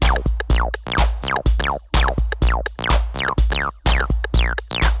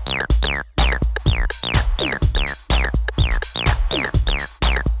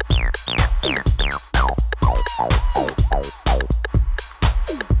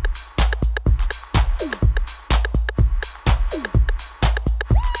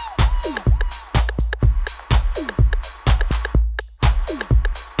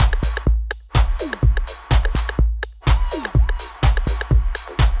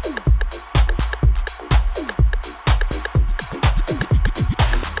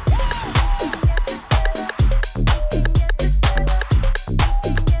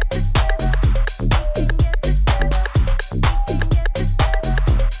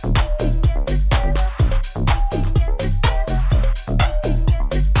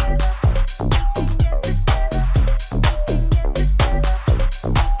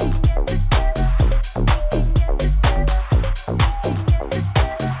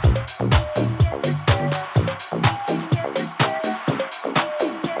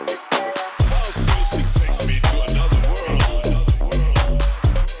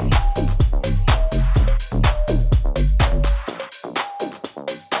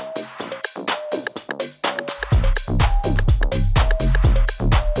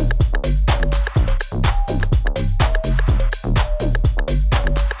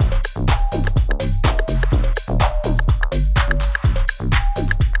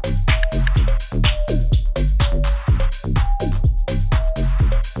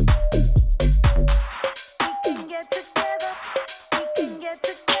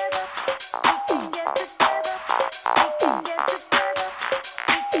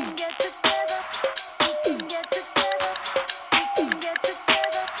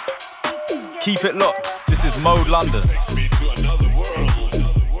 Keep it locked. This is Mode London.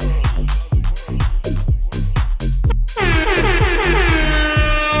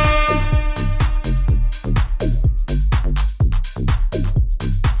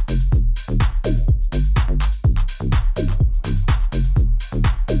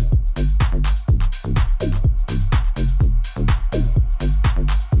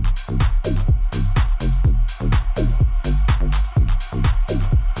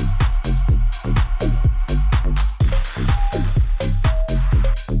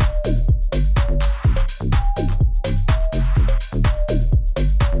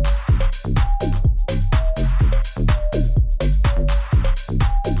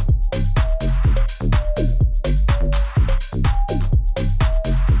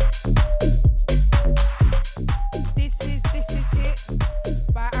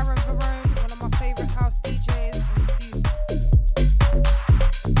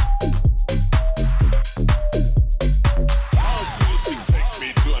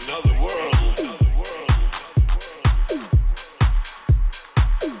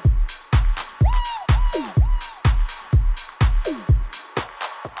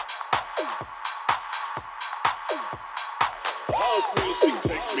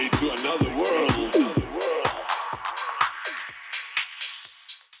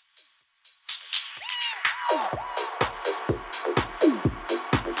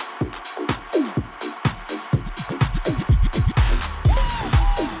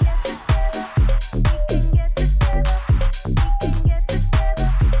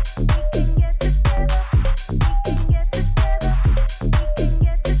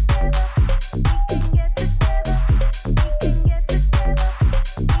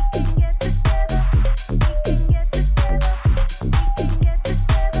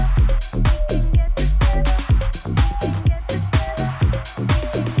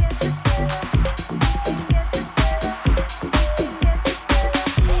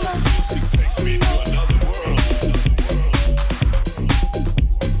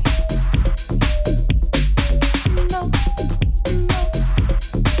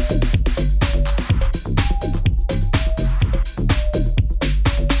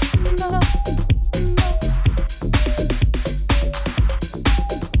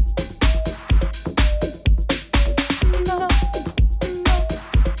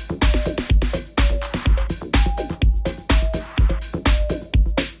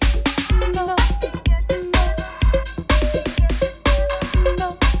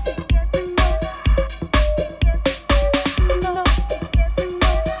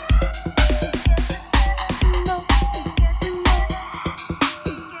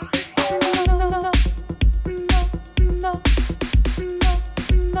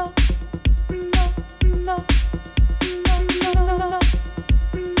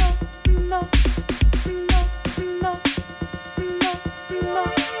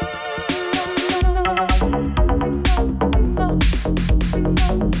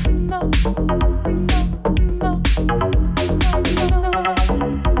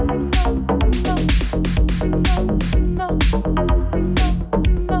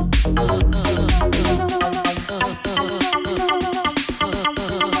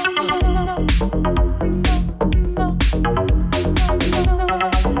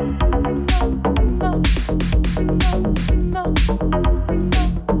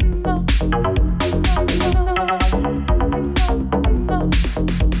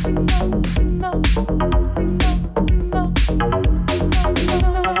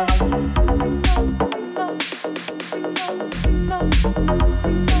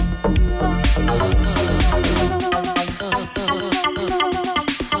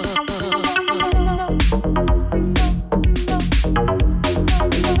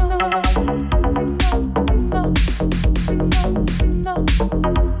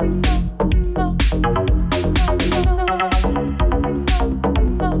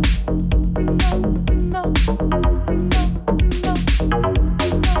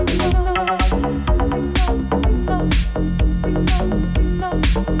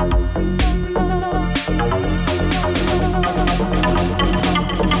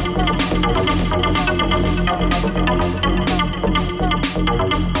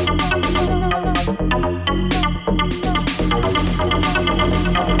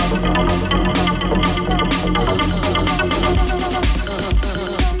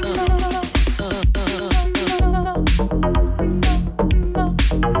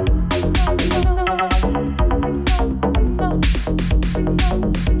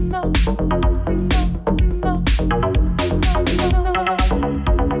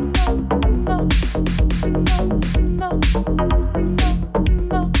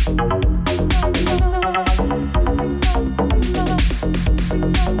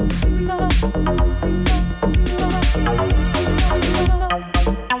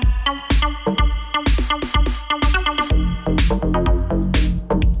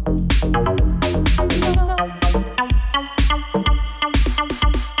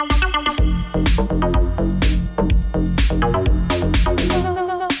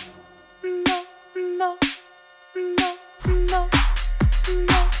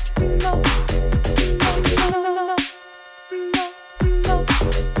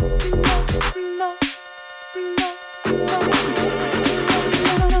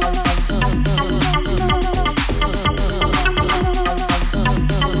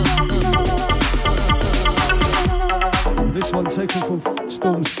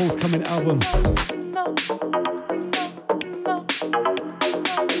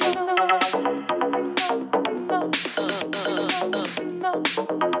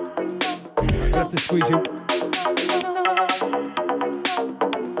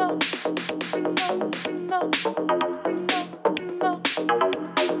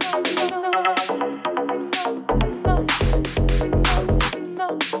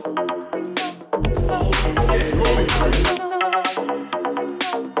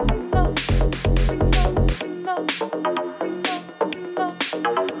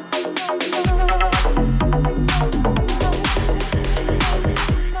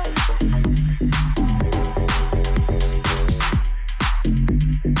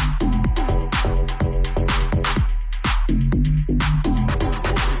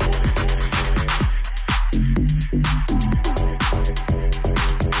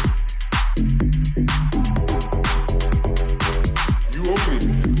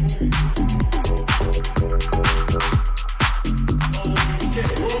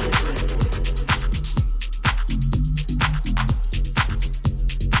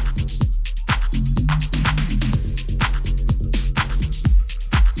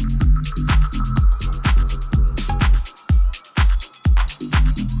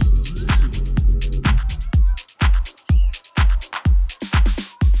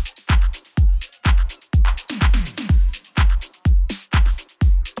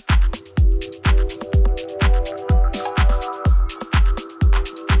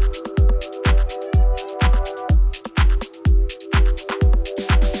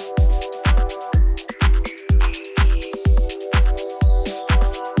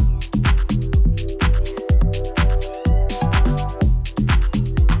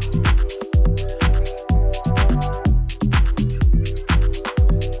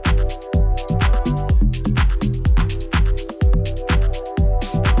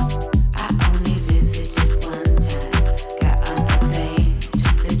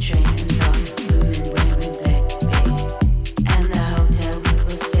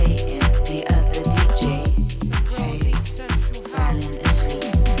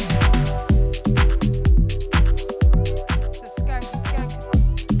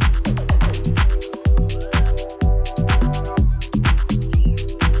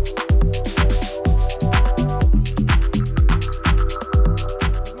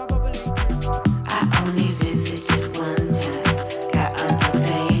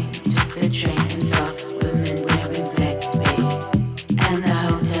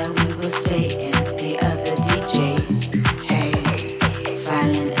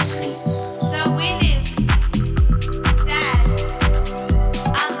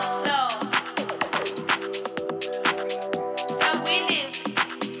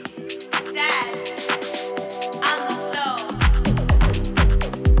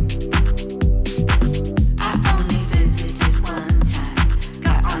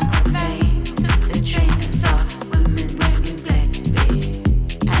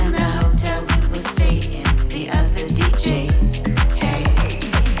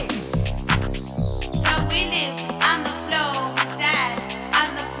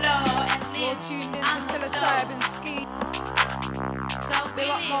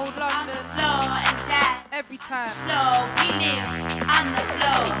 Mold London. Every time. We lived on the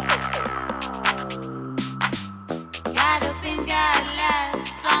floor. Got up and got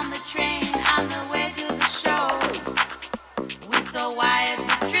lost on the train on the way to the show. We're so wired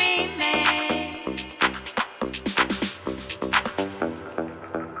with dreaming.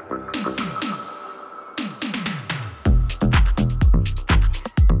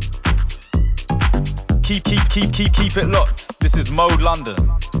 Keep it locked. This is Mode London.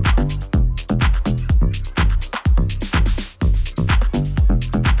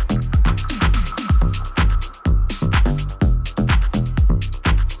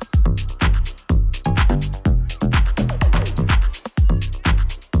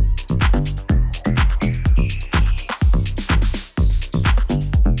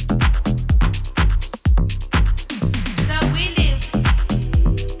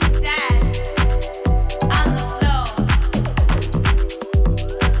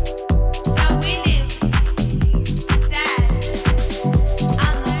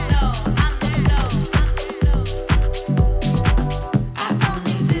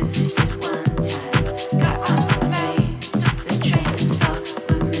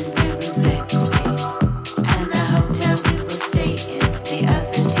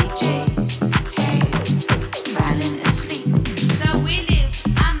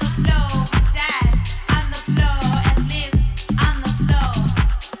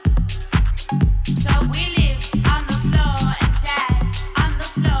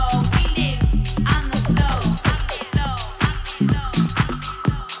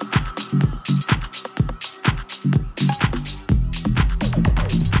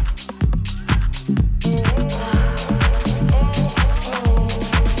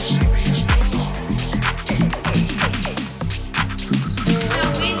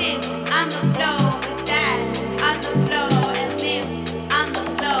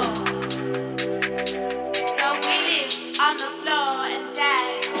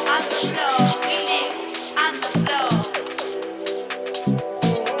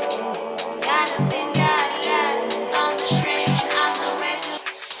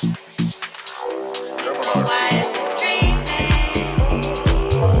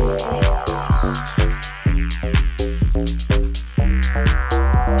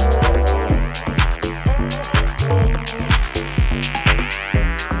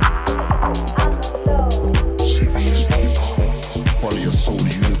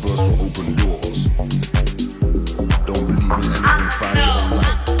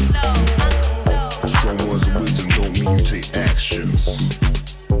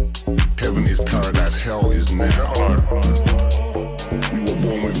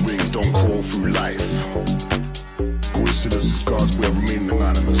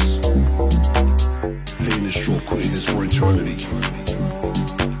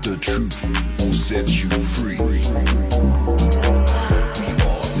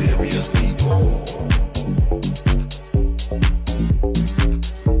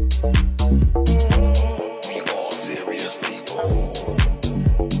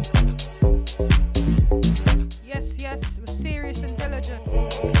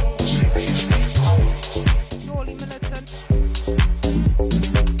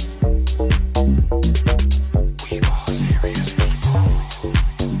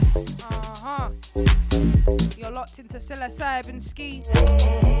 Psilocybin Ski.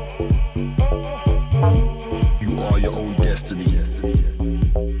 You are your own destiny.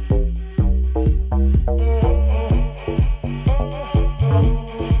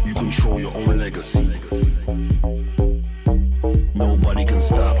 You control your own legacy. Nobody can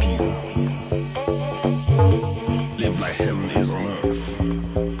stop you. Live like heaven is on earth.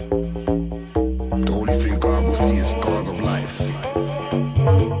 The only thing God will see is scars of life.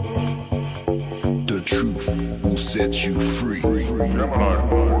 The truth will set you free. We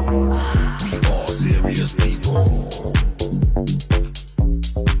are serious people.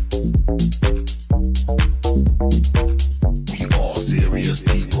 We are serious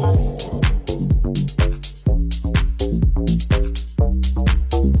people.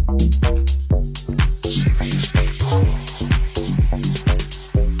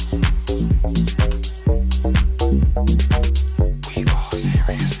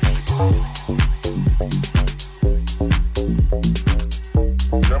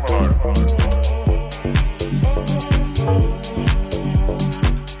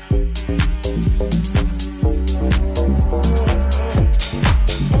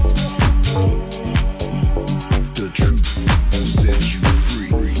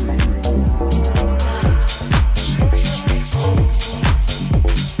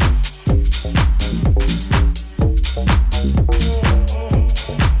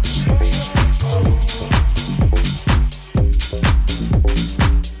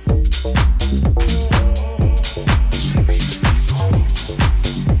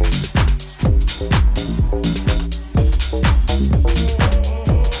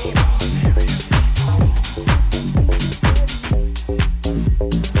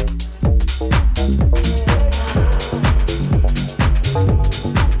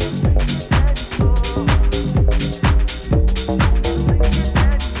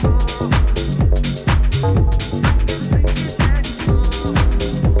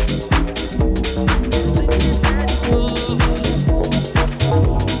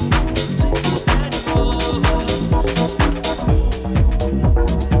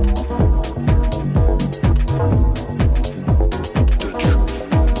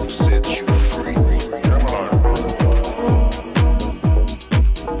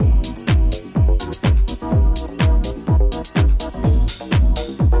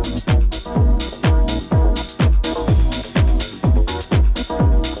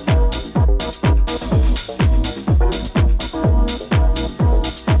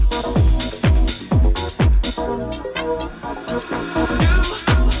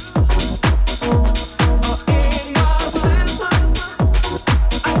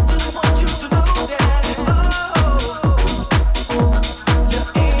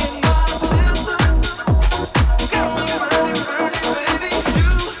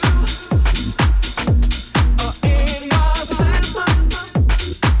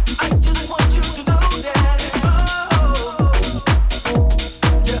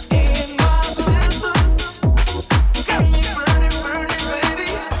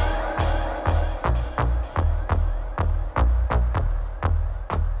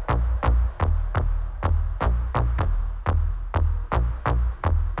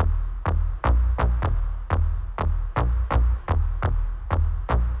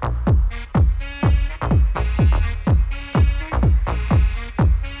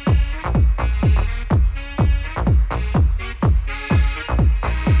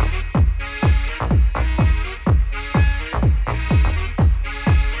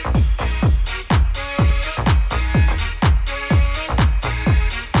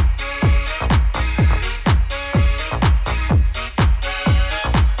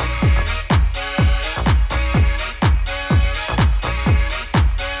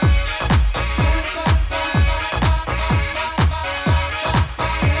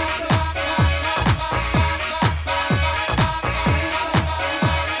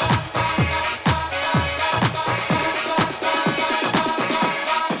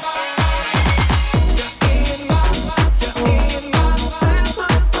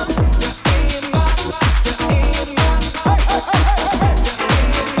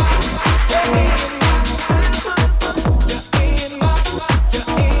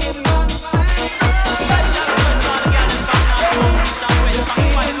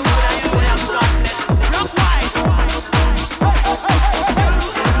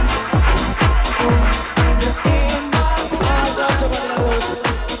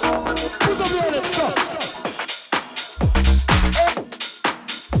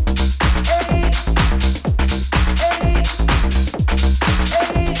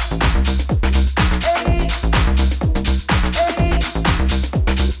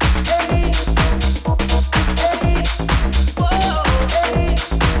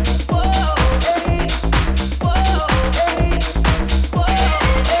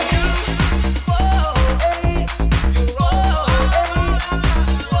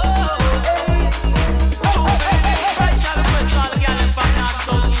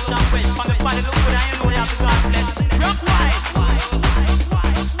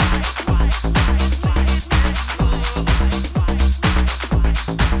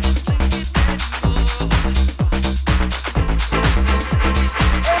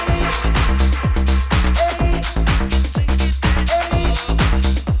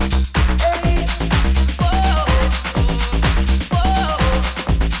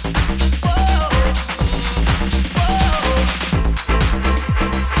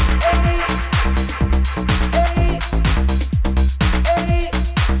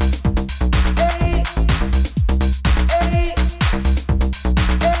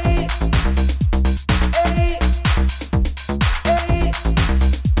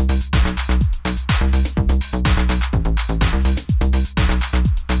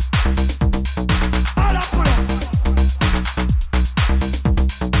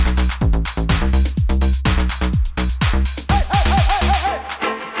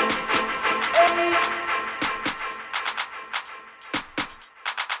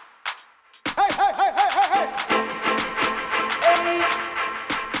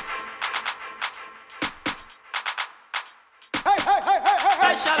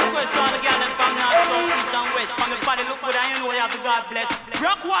 request all the girl them from north, south, east and west. From the body look good and you know you have to God bless.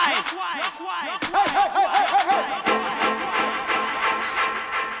 Rock wide.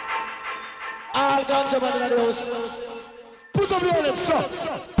 All ganja man in the house. Put up your lips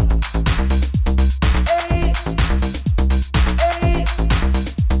up.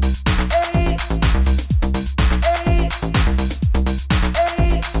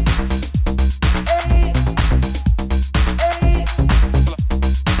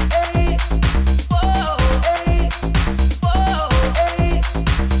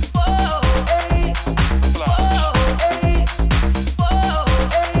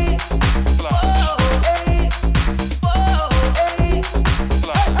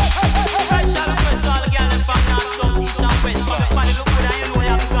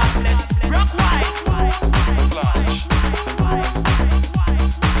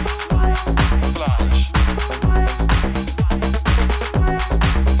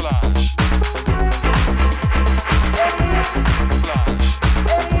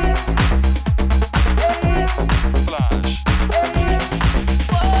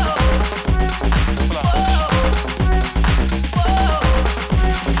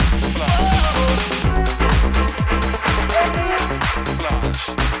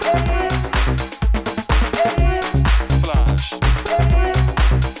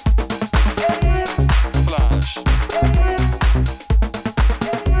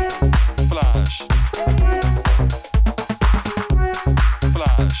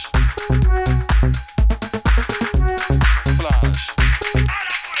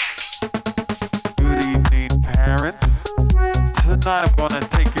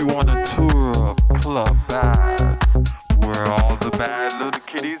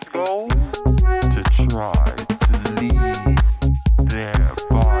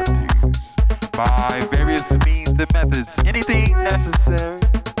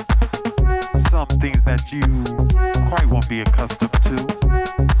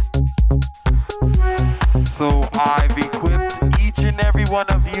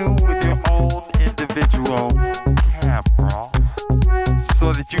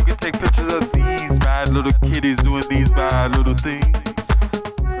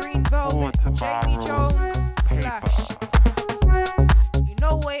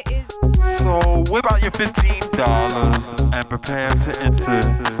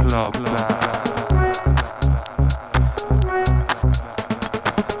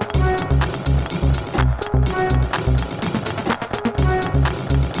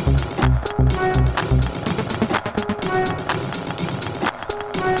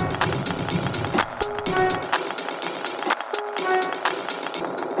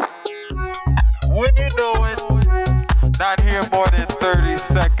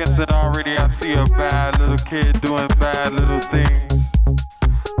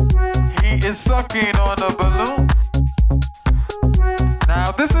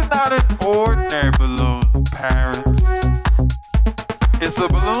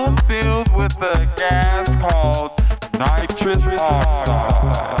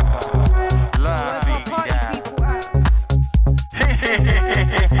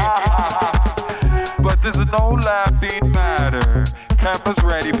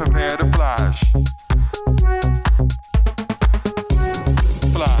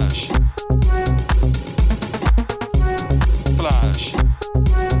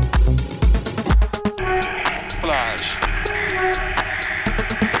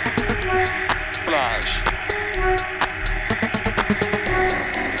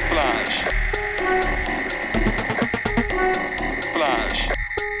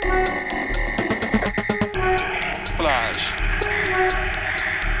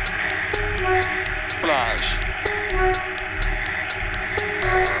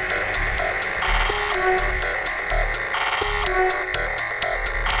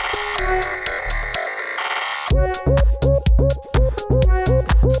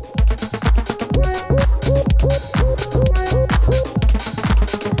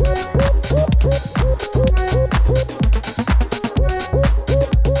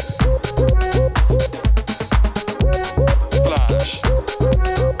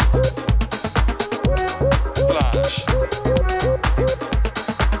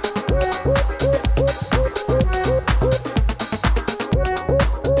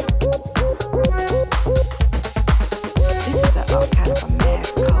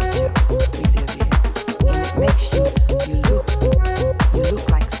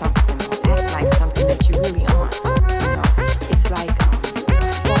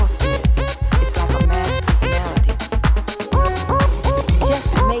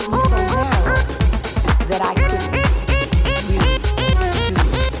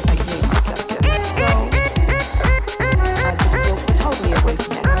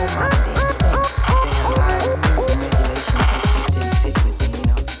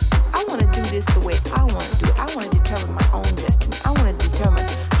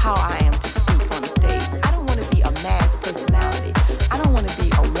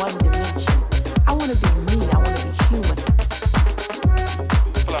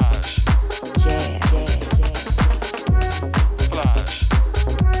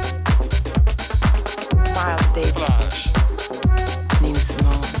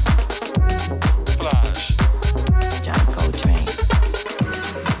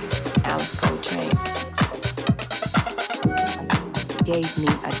 gave me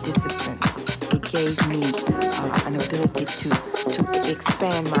a discipline. It gave me an ability to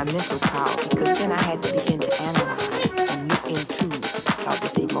expand my mental power, because then I had to begin to analyze and look into all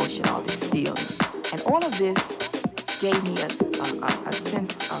this emotion, all this feeling. And all of this gave me a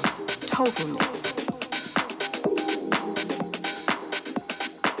sense of totalness.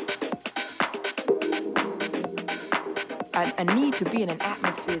 A need to be in an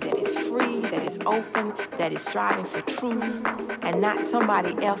atmosphere that is free, that is open, that is striving for truth, and not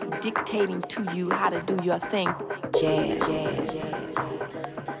somebody else dictating to you how to do your thing. Jazz.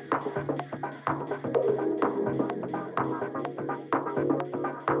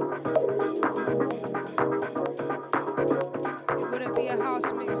 It wouldn't be a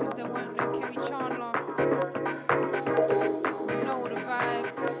house mix if there weren't no Kerry Chandler. You know the vibe.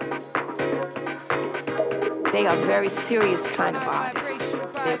 They are very serious kind of artists.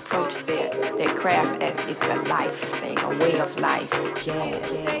 They approach their craft as it's a life thing, a way of life.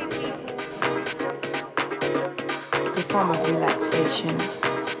 Jazz. It's a form of relaxation.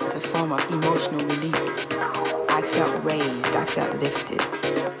 It's a form of emotional release. I felt raised. I felt lifted.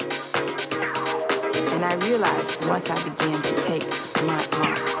 And I realized once I began to take my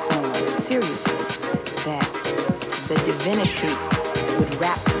art form seriously that the divinity would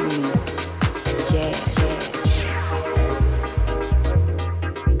rap through me. Jazz.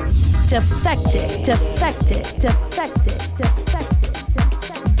 Defected.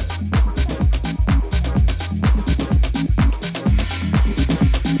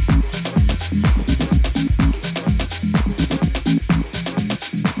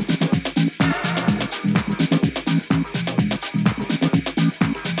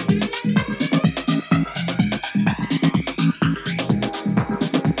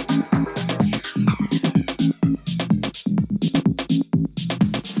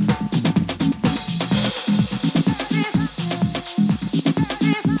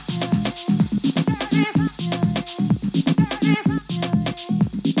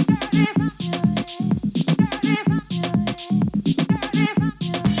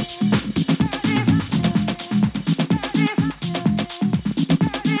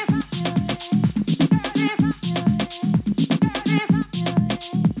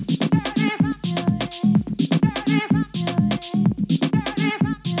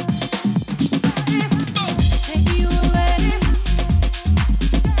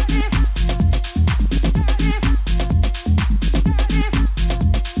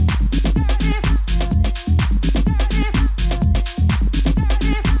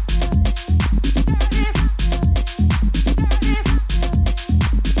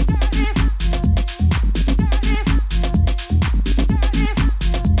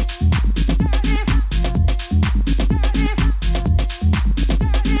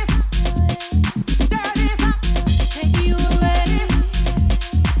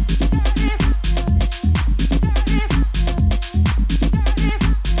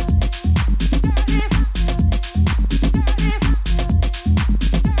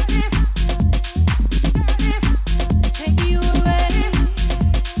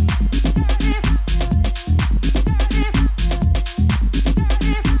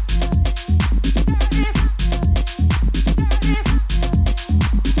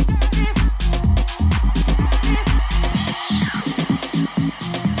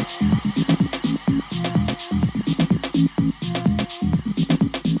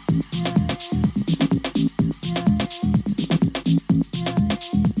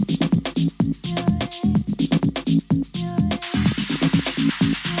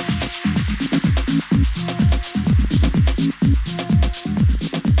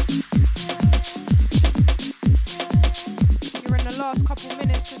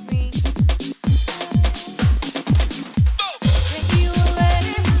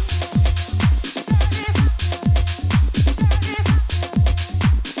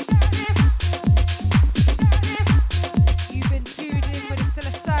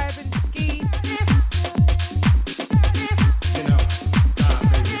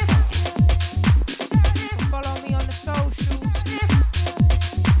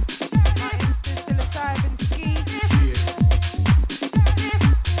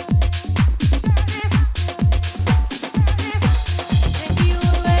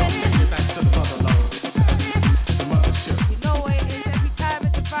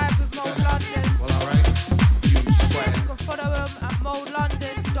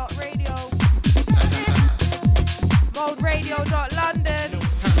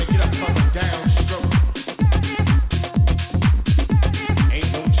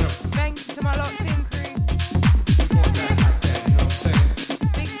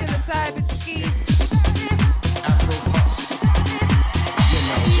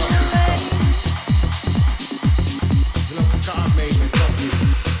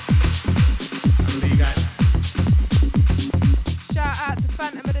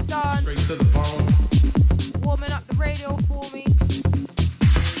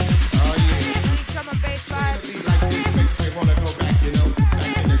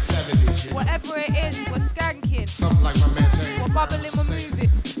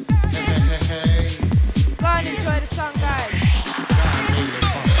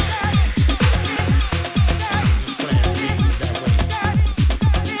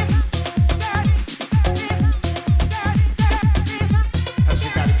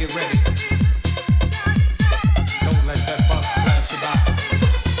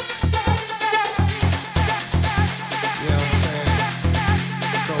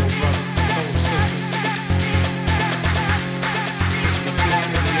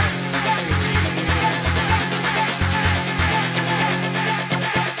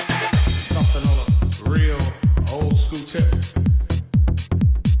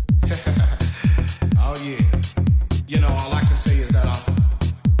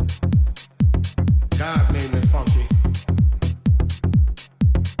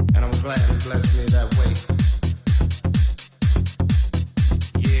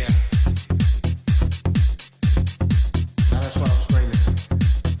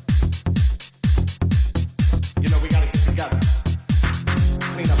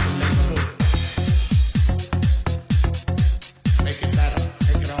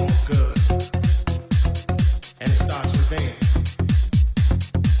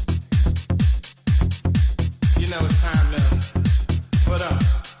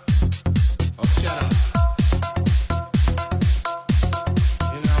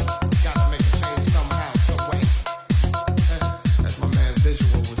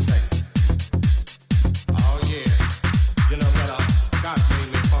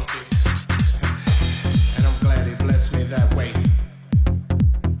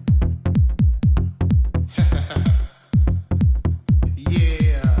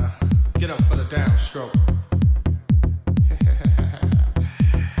 stroke.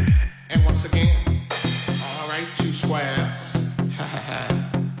 And once again, all right, two squares.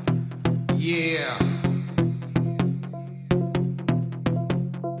 Yeah.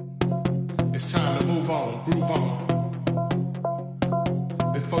 It's time to move on, groove on.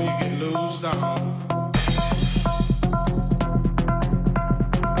 Before you get loosed on.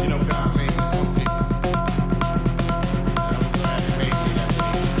 You know God made me funky. And I'm glad He made me that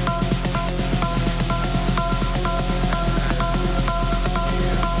way.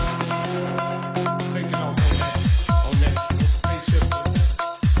 Yeah. Taking off on that spaceship,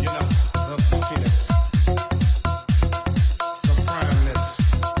 you know, the funkiness, the primeness.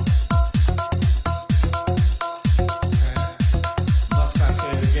 Must I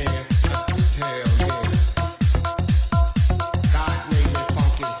say it again? Hell yeah. God made me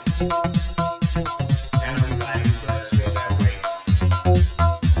funky. And I'm glad He blessed me that way.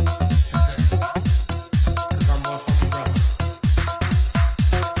 'Cause I'm one funky brother.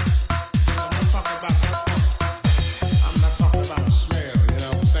 I'm not talking about that funk. I'm not talking about a smell, you know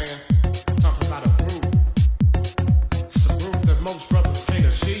what I'm saying? I'm talking about a groove. It's a groove that most brothers can't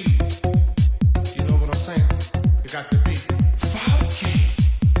achieve. You know what I'm saying? You got to be funky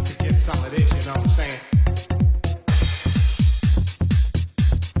to get some of this, you know what I'm saying?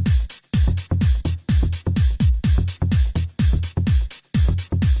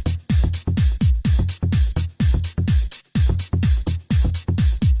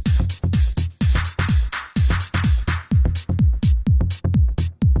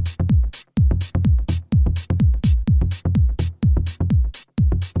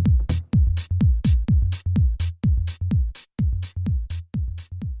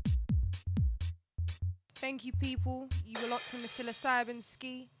 Thank you, people. You were locked in the Psilocybin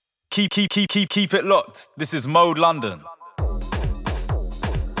Ski. Keep it locked. This is Mode London.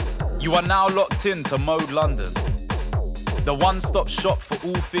 You are now locked in to Mode London, the one-stop shop for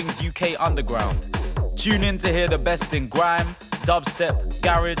all things UK underground. Tune in to hear the best in grime, dubstep,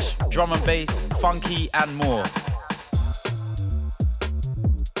 garage, drum and bass, funky, and more.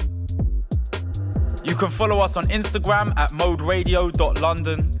 You can follow us on Instagram at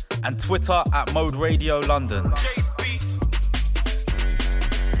moderadio.london and Twitter at Mode Radio London.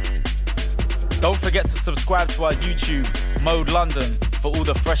 Don't forget to subscribe to our YouTube, Mode London, for all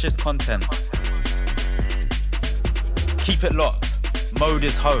the freshest content. Keep it locked. Mode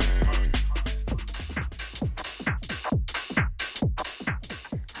is home.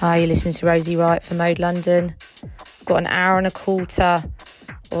 Hi, you're listening to Rosie Wright for Mode London. I've got an hour and a quarter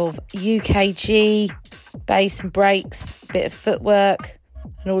of UKG, bass and breaks, bit of footwork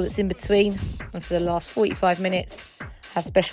and all that's in between. And for the last 45 minutes, I have special